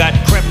on. Got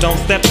crept on,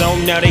 stepped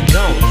on, now they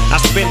gone. I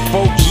spent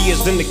 4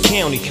 years in the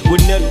county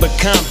with nothing but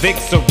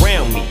convicts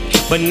around me.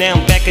 But now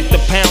I'm back at the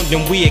pound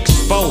and we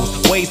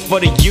exposed ways for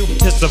the youth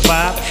to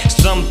survive.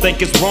 Some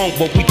think it's wrong,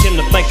 but we tend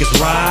to think it's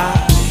right.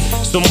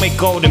 So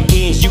make all them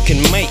ends you can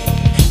make,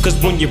 cause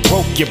when you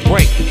broke, you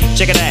break.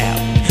 Check it out.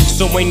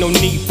 So ain't no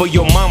need for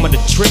your mama to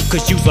trip,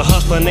 cause you's a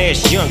hustling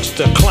ass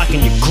youngster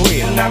clocking your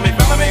crib. Now me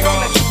fella me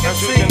gonna you can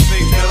see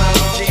still I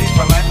know cheese,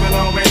 but life will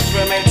always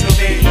remain to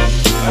be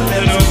a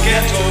little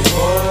ghetto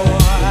boy,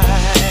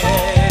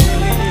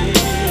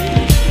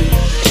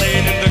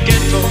 playing in the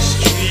ghetto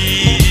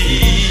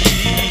street.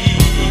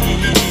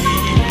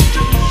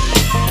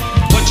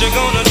 What you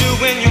gonna do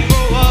when you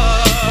grow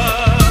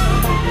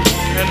up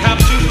and have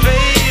to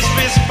face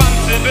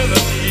responsibility?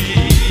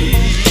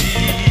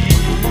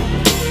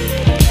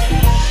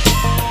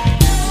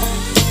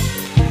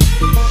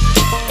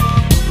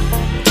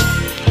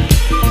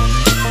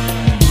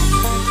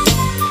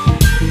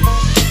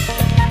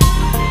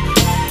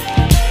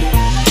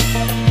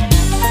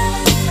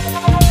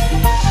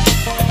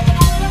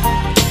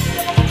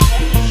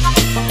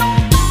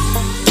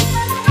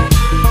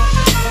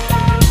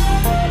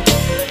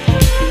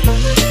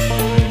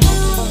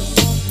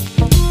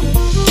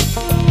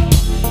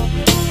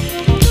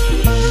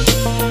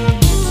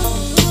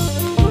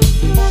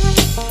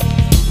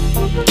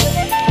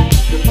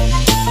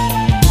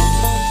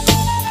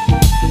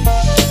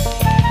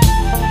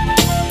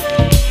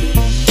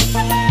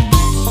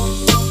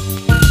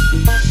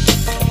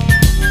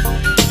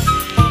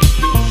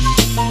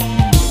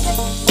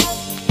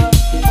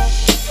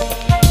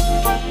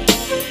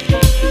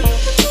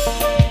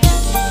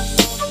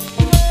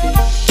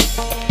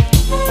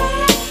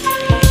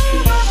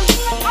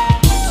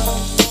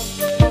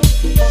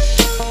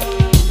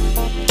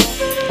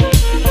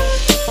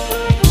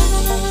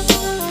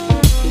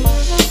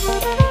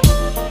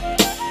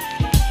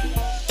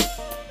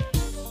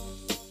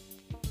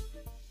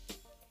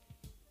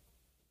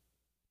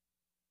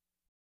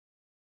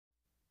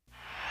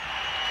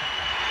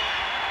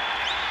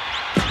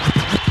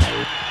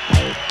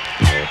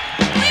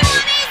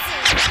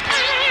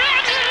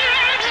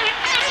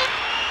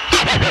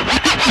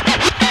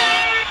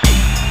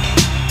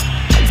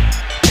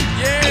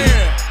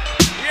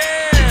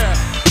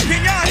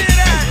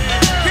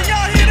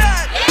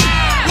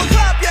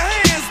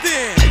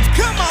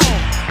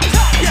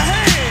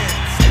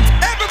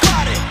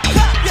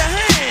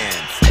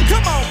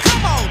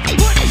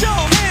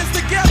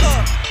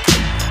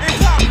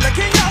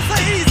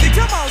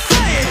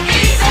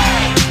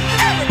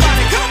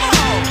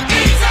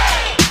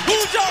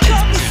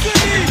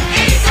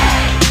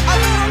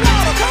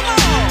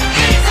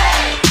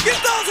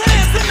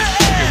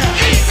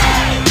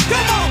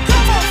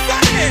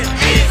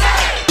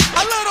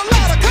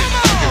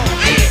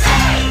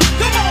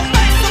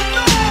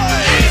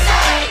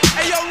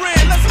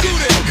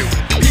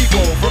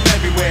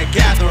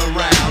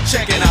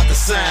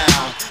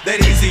 that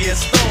Eazy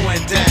is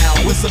throwing down.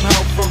 With some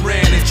help from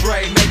Ren and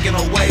Dre, making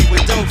a way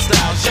with dope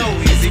style. Show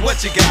Eazy, what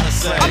you gotta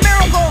say? A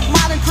miracle of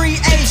modern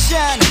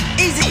creation.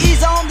 Eazy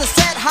E's on the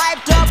set,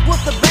 hyped up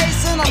with the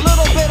bass and a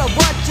little bit of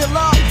what you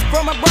love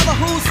from a brother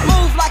who's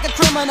smooth like a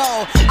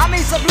criminal. I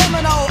mean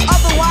subliminal,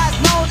 otherwise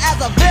known as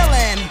a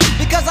villain.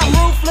 Because I'm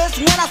ruthless,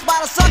 when I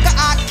spot a sucker,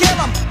 I kill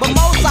him. But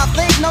most I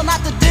think know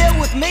not to deal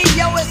with me.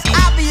 Yo, it's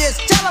obvious.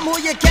 Tell them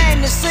who you came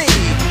to see.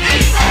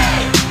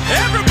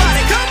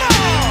 Everybody, come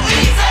on!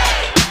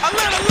 A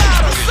little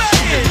louder, say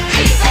it!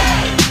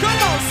 Come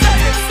on,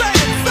 say it, say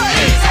it, say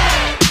it!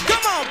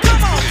 Come on,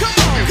 come on, come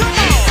on, come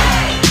on!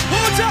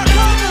 Who'd y'all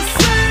come to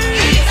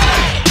see?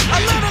 A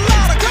little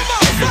louder, come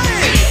on, say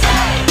it!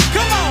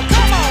 Come on,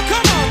 come on,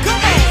 come on,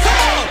 come on, come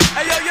on!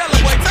 Hey, yo, Yellow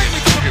Boy, take me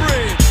to the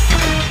bridge!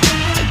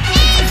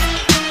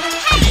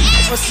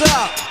 What's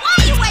up? Why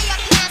you wear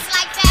your pants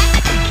like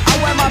that? I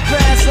wear my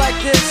pants like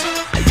this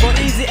for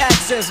easy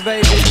access,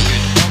 baby.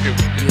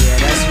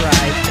 Yeah, that's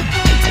right.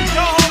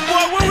 Yo,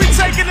 homeboy, where we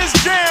taking this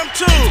jam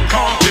to?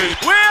 Compton.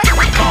 Where?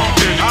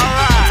 Compton.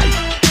 Alright.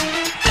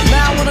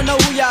 Now I wanna know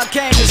who y'all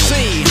came to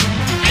see.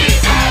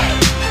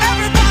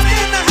 Everybody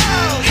in the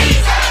house.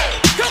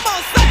 Come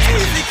on, say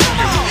Eazy, come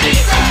on.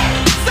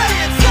 Say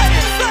it, say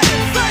it, say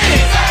it, say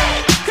it.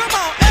 Come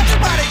on,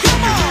 everybody,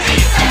 come on.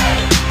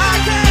 I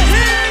can't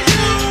hear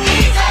you.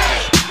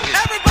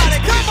 Everybody,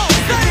 come on,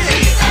 say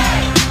it.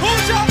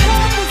 Who'd y'all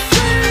come to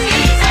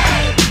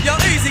see? Yo,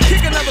 Eazy,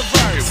 kick another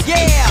verse.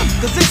 Yeah,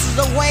 cause this is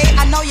the way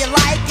I know you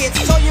like it,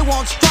 so you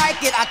won't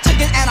strike it. I took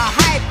it and I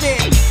hyped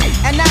it.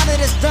 And now that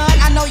it's done,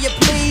 I know you're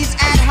pleased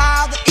at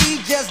how the E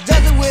just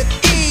does it with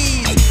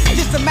ease.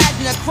 Just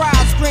imagine a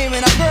crowd screaming,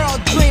 a girl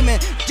dreaming,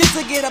 just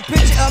to get a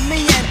picture of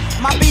me and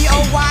my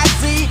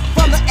B-O-Y-Z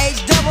from the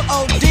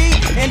H-double-O-D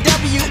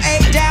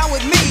N.W.A down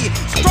with me.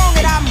 Strong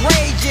and I'm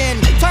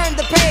raging, turn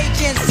the page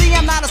and see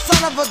I'm not a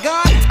son of a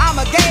gun, I'm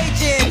a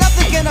gauging.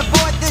 Nothing can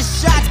avoid this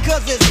shot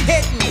cause it's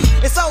hitting.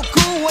 It's so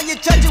cool when you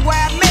touch it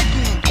where I'm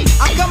hitting.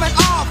 I'm coming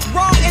off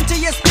wrong into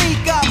your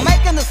speaker,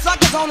 making the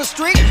suckers on the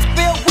street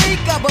feel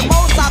weaker. But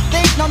most I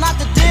think know not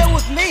to deal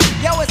with me.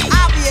 Yo, it's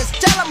obvious,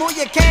 tell them who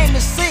you came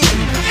to see.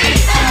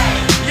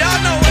 Y'all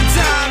know what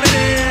time it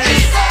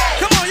is.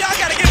 Come on, y'all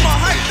gotta get more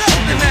hyped up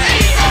than that.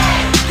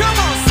 Come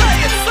on, say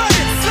it, say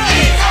it, say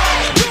it.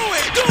 Do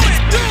it, do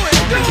it, do it,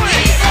 do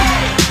it.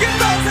 Get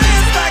those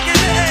hands back in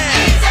the air.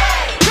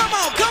 Come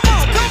on, come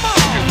on, come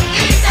on.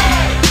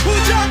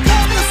 Who'd y'all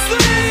come to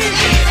see?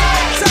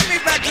 Take me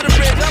back to the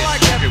bridge, I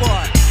like that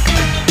part.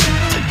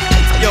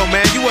 Yo,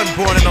 man, you wasn't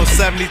born in no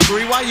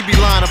 73. Why you be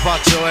lying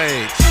about your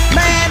age?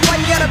 Man, why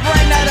you gotta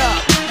bring that up?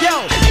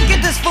 Yo,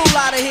 get this fool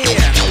out of here.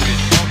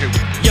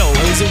 Yo,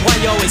 Eazy, why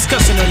you always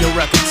cussing on your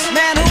records?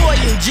 Man, who are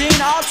you, Gene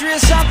Autry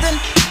or something?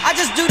 I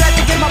just do that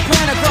to get my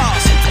point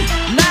across.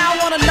 Now I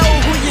wanna know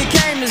who you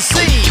came to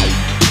see.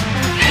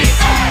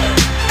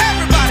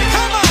 Everybody,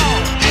 come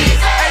on!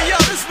 Hey, yo,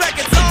 this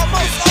record's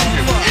almost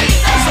over.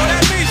 So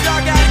that means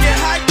y'all gotta get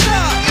hyped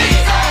up.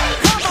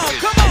 Come on,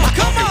 come on,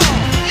 come on!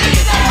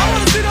 I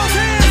wanna see those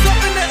hands up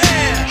in the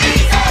air.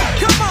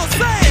 Come on,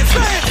 say it,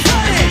 say it,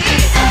 say it.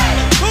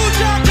 Who'd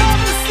y'all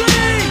come to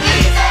see?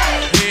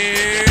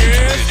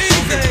 Here's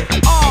Eazy.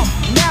 Oh,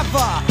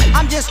 never.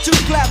 I'm just too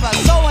clever.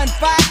 So in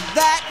fact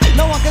that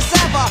no one can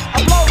sever a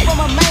blow from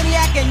a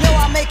maniac, and yo,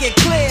 I make it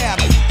clear.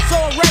 So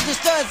a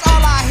register is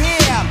all I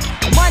hear.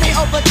 Money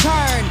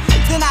overturned,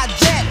 then I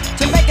jet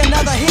to make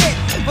another hit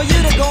for you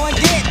to go and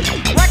get.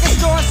 Record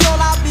store sold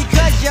out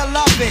because you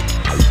love it.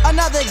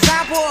 Another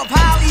example of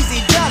how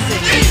Eazy does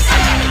it.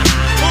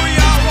 Who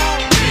y'all want?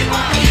 We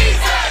want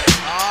Eazy.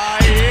 Oh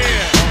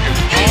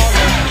yeah. All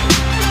of it.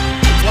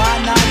 Why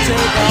not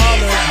take all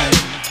of it?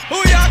 Who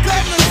y'all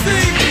come to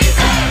see?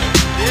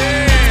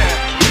 Yeah.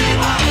 We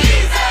want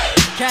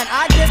Eazy. Can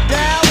I get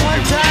down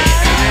one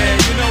time? Yeah,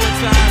 you know what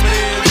time it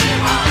is. We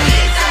want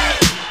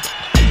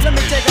Eazy. Let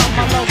me take off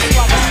my logo so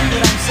I can see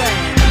what I'm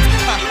saying.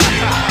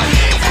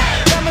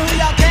 Tell me who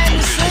y'all came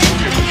to see.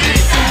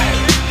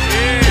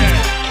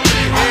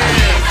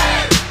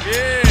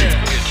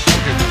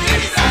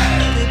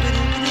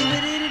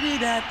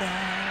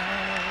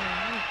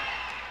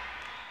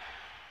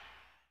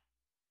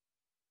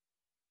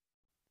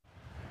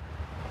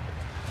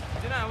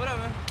 What up,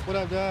 man? What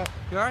up, dog?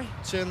 You alright?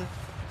 Chillin'.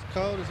 It's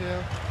cold as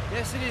hell.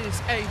 Yes, it is.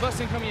 Hey, bus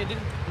didn't come yet, did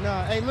it?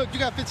 Nah, hey, look, you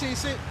got 15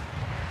 cents?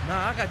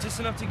 Nah, I got just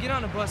enough to get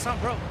on the bus. I'm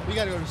broke. We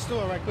gotta go to the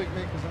store right quick,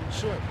 man, because I'm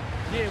short.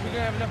 Yeah, we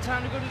gonna have enough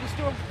time to go to the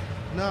store?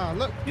 Nah,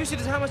 look. You should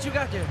just how much you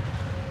got there?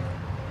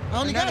 I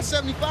only got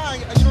 75,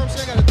 you know what I'm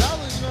saying? I got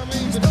 $1, you know what I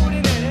mean? Just throw it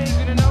in there, they ain't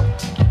gonna know.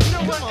 You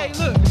know what? Hey,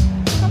 look,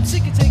 I'm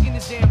sick of taking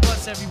this damn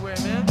bus everywhere,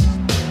 man.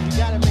 You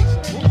gotta make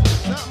some moves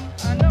or something.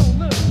 I know,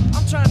 look,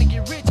 I'm trying to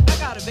get rich. I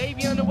got a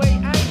baby on the way.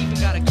 I ain't even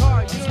got a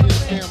car, you know what I'm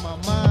saying? My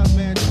mind,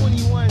 man.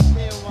 21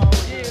 staying while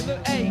yeah,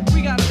 look, hey,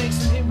 we gotta make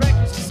some hit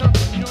records or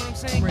something, you know what I'm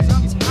saying? Cause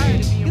I'm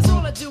tired of being Cause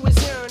all I do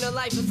is earn a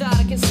life without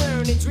a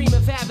concern and dream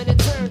of having a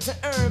turn to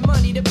earn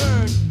money to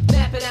burn.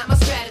 Mapping out my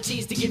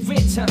strategies to get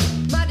rich, huh?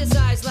 My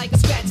desire's like a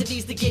scratch of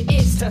these to get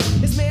itched, huh?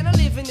 This man, I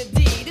live in the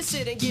D, this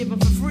shit ain't given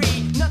for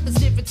free. Nothing's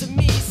different to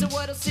me,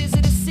 battle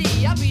scissor to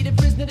see. I'll be the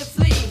prisoner to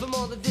flee from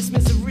all of this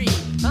misery.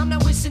 I'm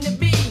not wishing to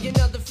be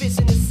another fish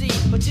in the sea,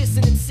 but just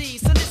an MC.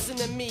 So listen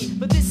to me,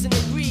 but listen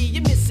and agree.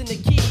 You're missing the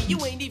key.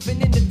 You ain't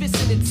even in the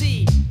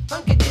vicinity.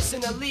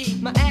 Unconditionally,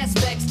 my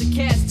aspects, the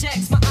cash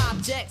checks, my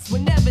objects,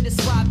 whenever the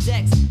swap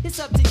decks. It's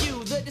up to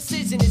you, the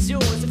decision is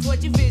yours. If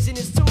what you vision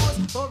is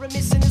tours or a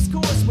mission is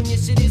course when your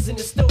shit is in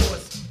the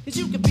stores. Cause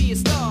you could be a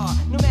star,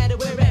 no matter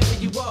wherever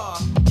you are.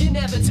 You're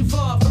never too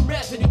far from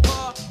revenue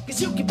par.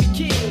 Cause you can be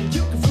king,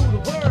 you can rule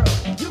the world.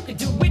 You can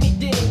do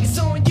anything, it's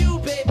on you,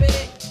 baby.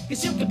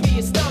 Cause you can be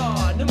a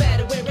star, no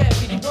matter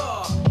wherever you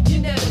are.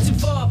 You're never too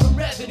far from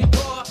revenue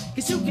par.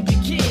 Cause you can be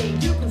king,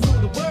 you can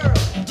rule the world.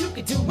 You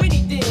can do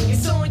anything,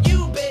 it's on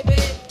you, baby.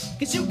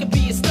 Cause you can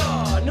be a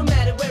star, no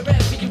matter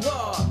wherever you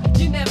are.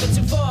 You're never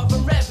too far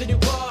from revenue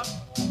par.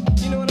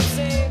 You know what I'm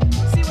saying?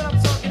 See what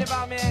I'm talking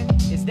about, man?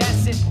 It's that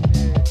simple.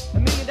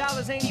 $1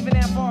 million ain't even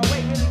that far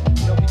away, really.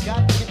 Yo, we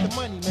got to get the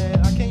money, man.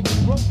 I can't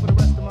be broke for the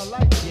rest of my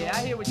life. Yeah,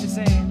 I hear what you're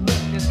saying. Look,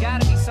 there's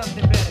gotta be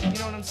something better. You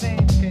know what I'm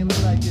saying? Can't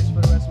live like this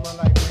for the rest of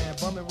my life, man.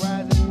 Bum and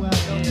rise anywhere I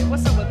go. Yeah,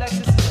 what's up with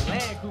Lexuses and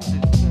Land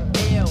Cruisers?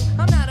 Hey, yo,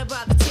 I'm not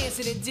about to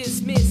cancel and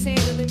dismiss,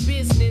 handling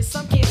business.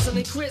 I'm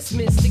canceling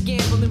Christmas to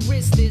gamble and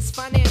risk this.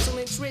 Financial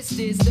interest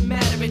is the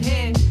matter at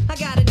hand. I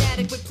got an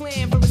adequate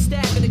plan for a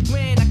stab at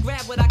 $1,000. I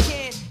grab what I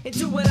can and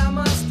do what I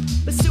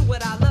must. Pursue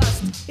what I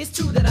lust. It's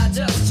true that I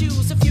just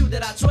choose a few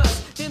that I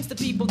trust. Them's the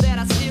people that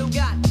I still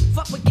got.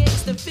 Fuck with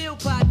gangsta, fill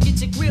pot, get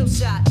your grill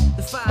shot.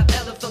 The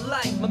 5L for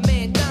life, my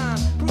man Dime.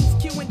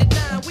 Proof Q in the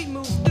 9, we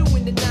move through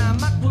in the 9.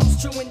 My crew's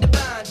true and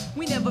divine.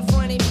 We never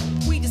fronted,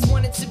 we just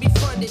wanted to be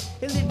funded.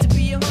 And live to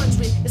be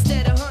 100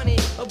 instead of 100,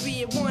 or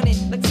be it wanted.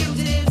 Like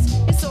fugitives,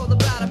 it's all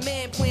about a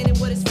man planning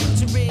what his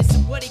future is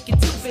and what he can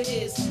do for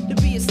his. To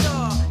be a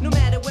star, no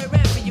matter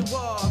wherever you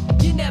are.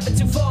 You're never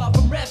too far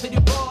from revenue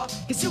bar.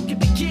 Cause you can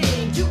be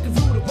king, you can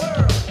rule the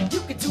world. You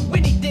can do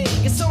anything,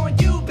 it's on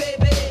you,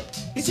 baby.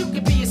 Cause you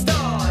can be a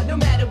star, no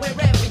matter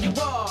wherever you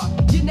are.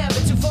 You're never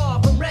too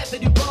far from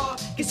revenue bar.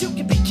 Cause you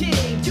can be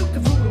king, you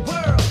can rule the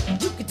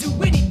world. You can do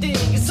anything,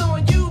 it's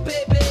on you,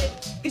 baby.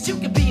 Cause you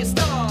can be a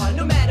star,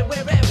 no matter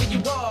wherever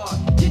you are.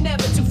 You're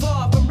never too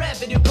far from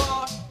revenue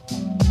bar.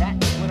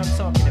 That's what I'm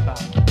talking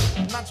about.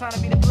 I'm not trying to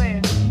be the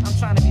player, I'm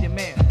trying to be the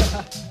man.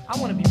 I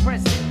wanna be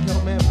president.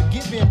 Yo, man,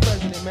 forget being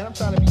president, man. I'm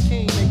trying to be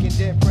king, making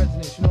dead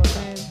presidents. You know what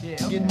I'm saying? Yeah,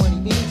 okay. Getting money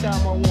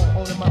anytime I want,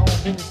 owning my own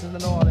businesses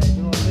and all that.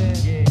 You know what I'm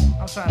saying?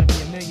 Yeah, I'm trying to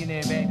be a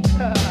millionaire, baby.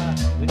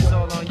 But it's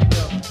all on you,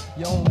 though.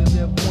 You only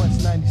live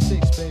once,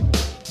 96, baby.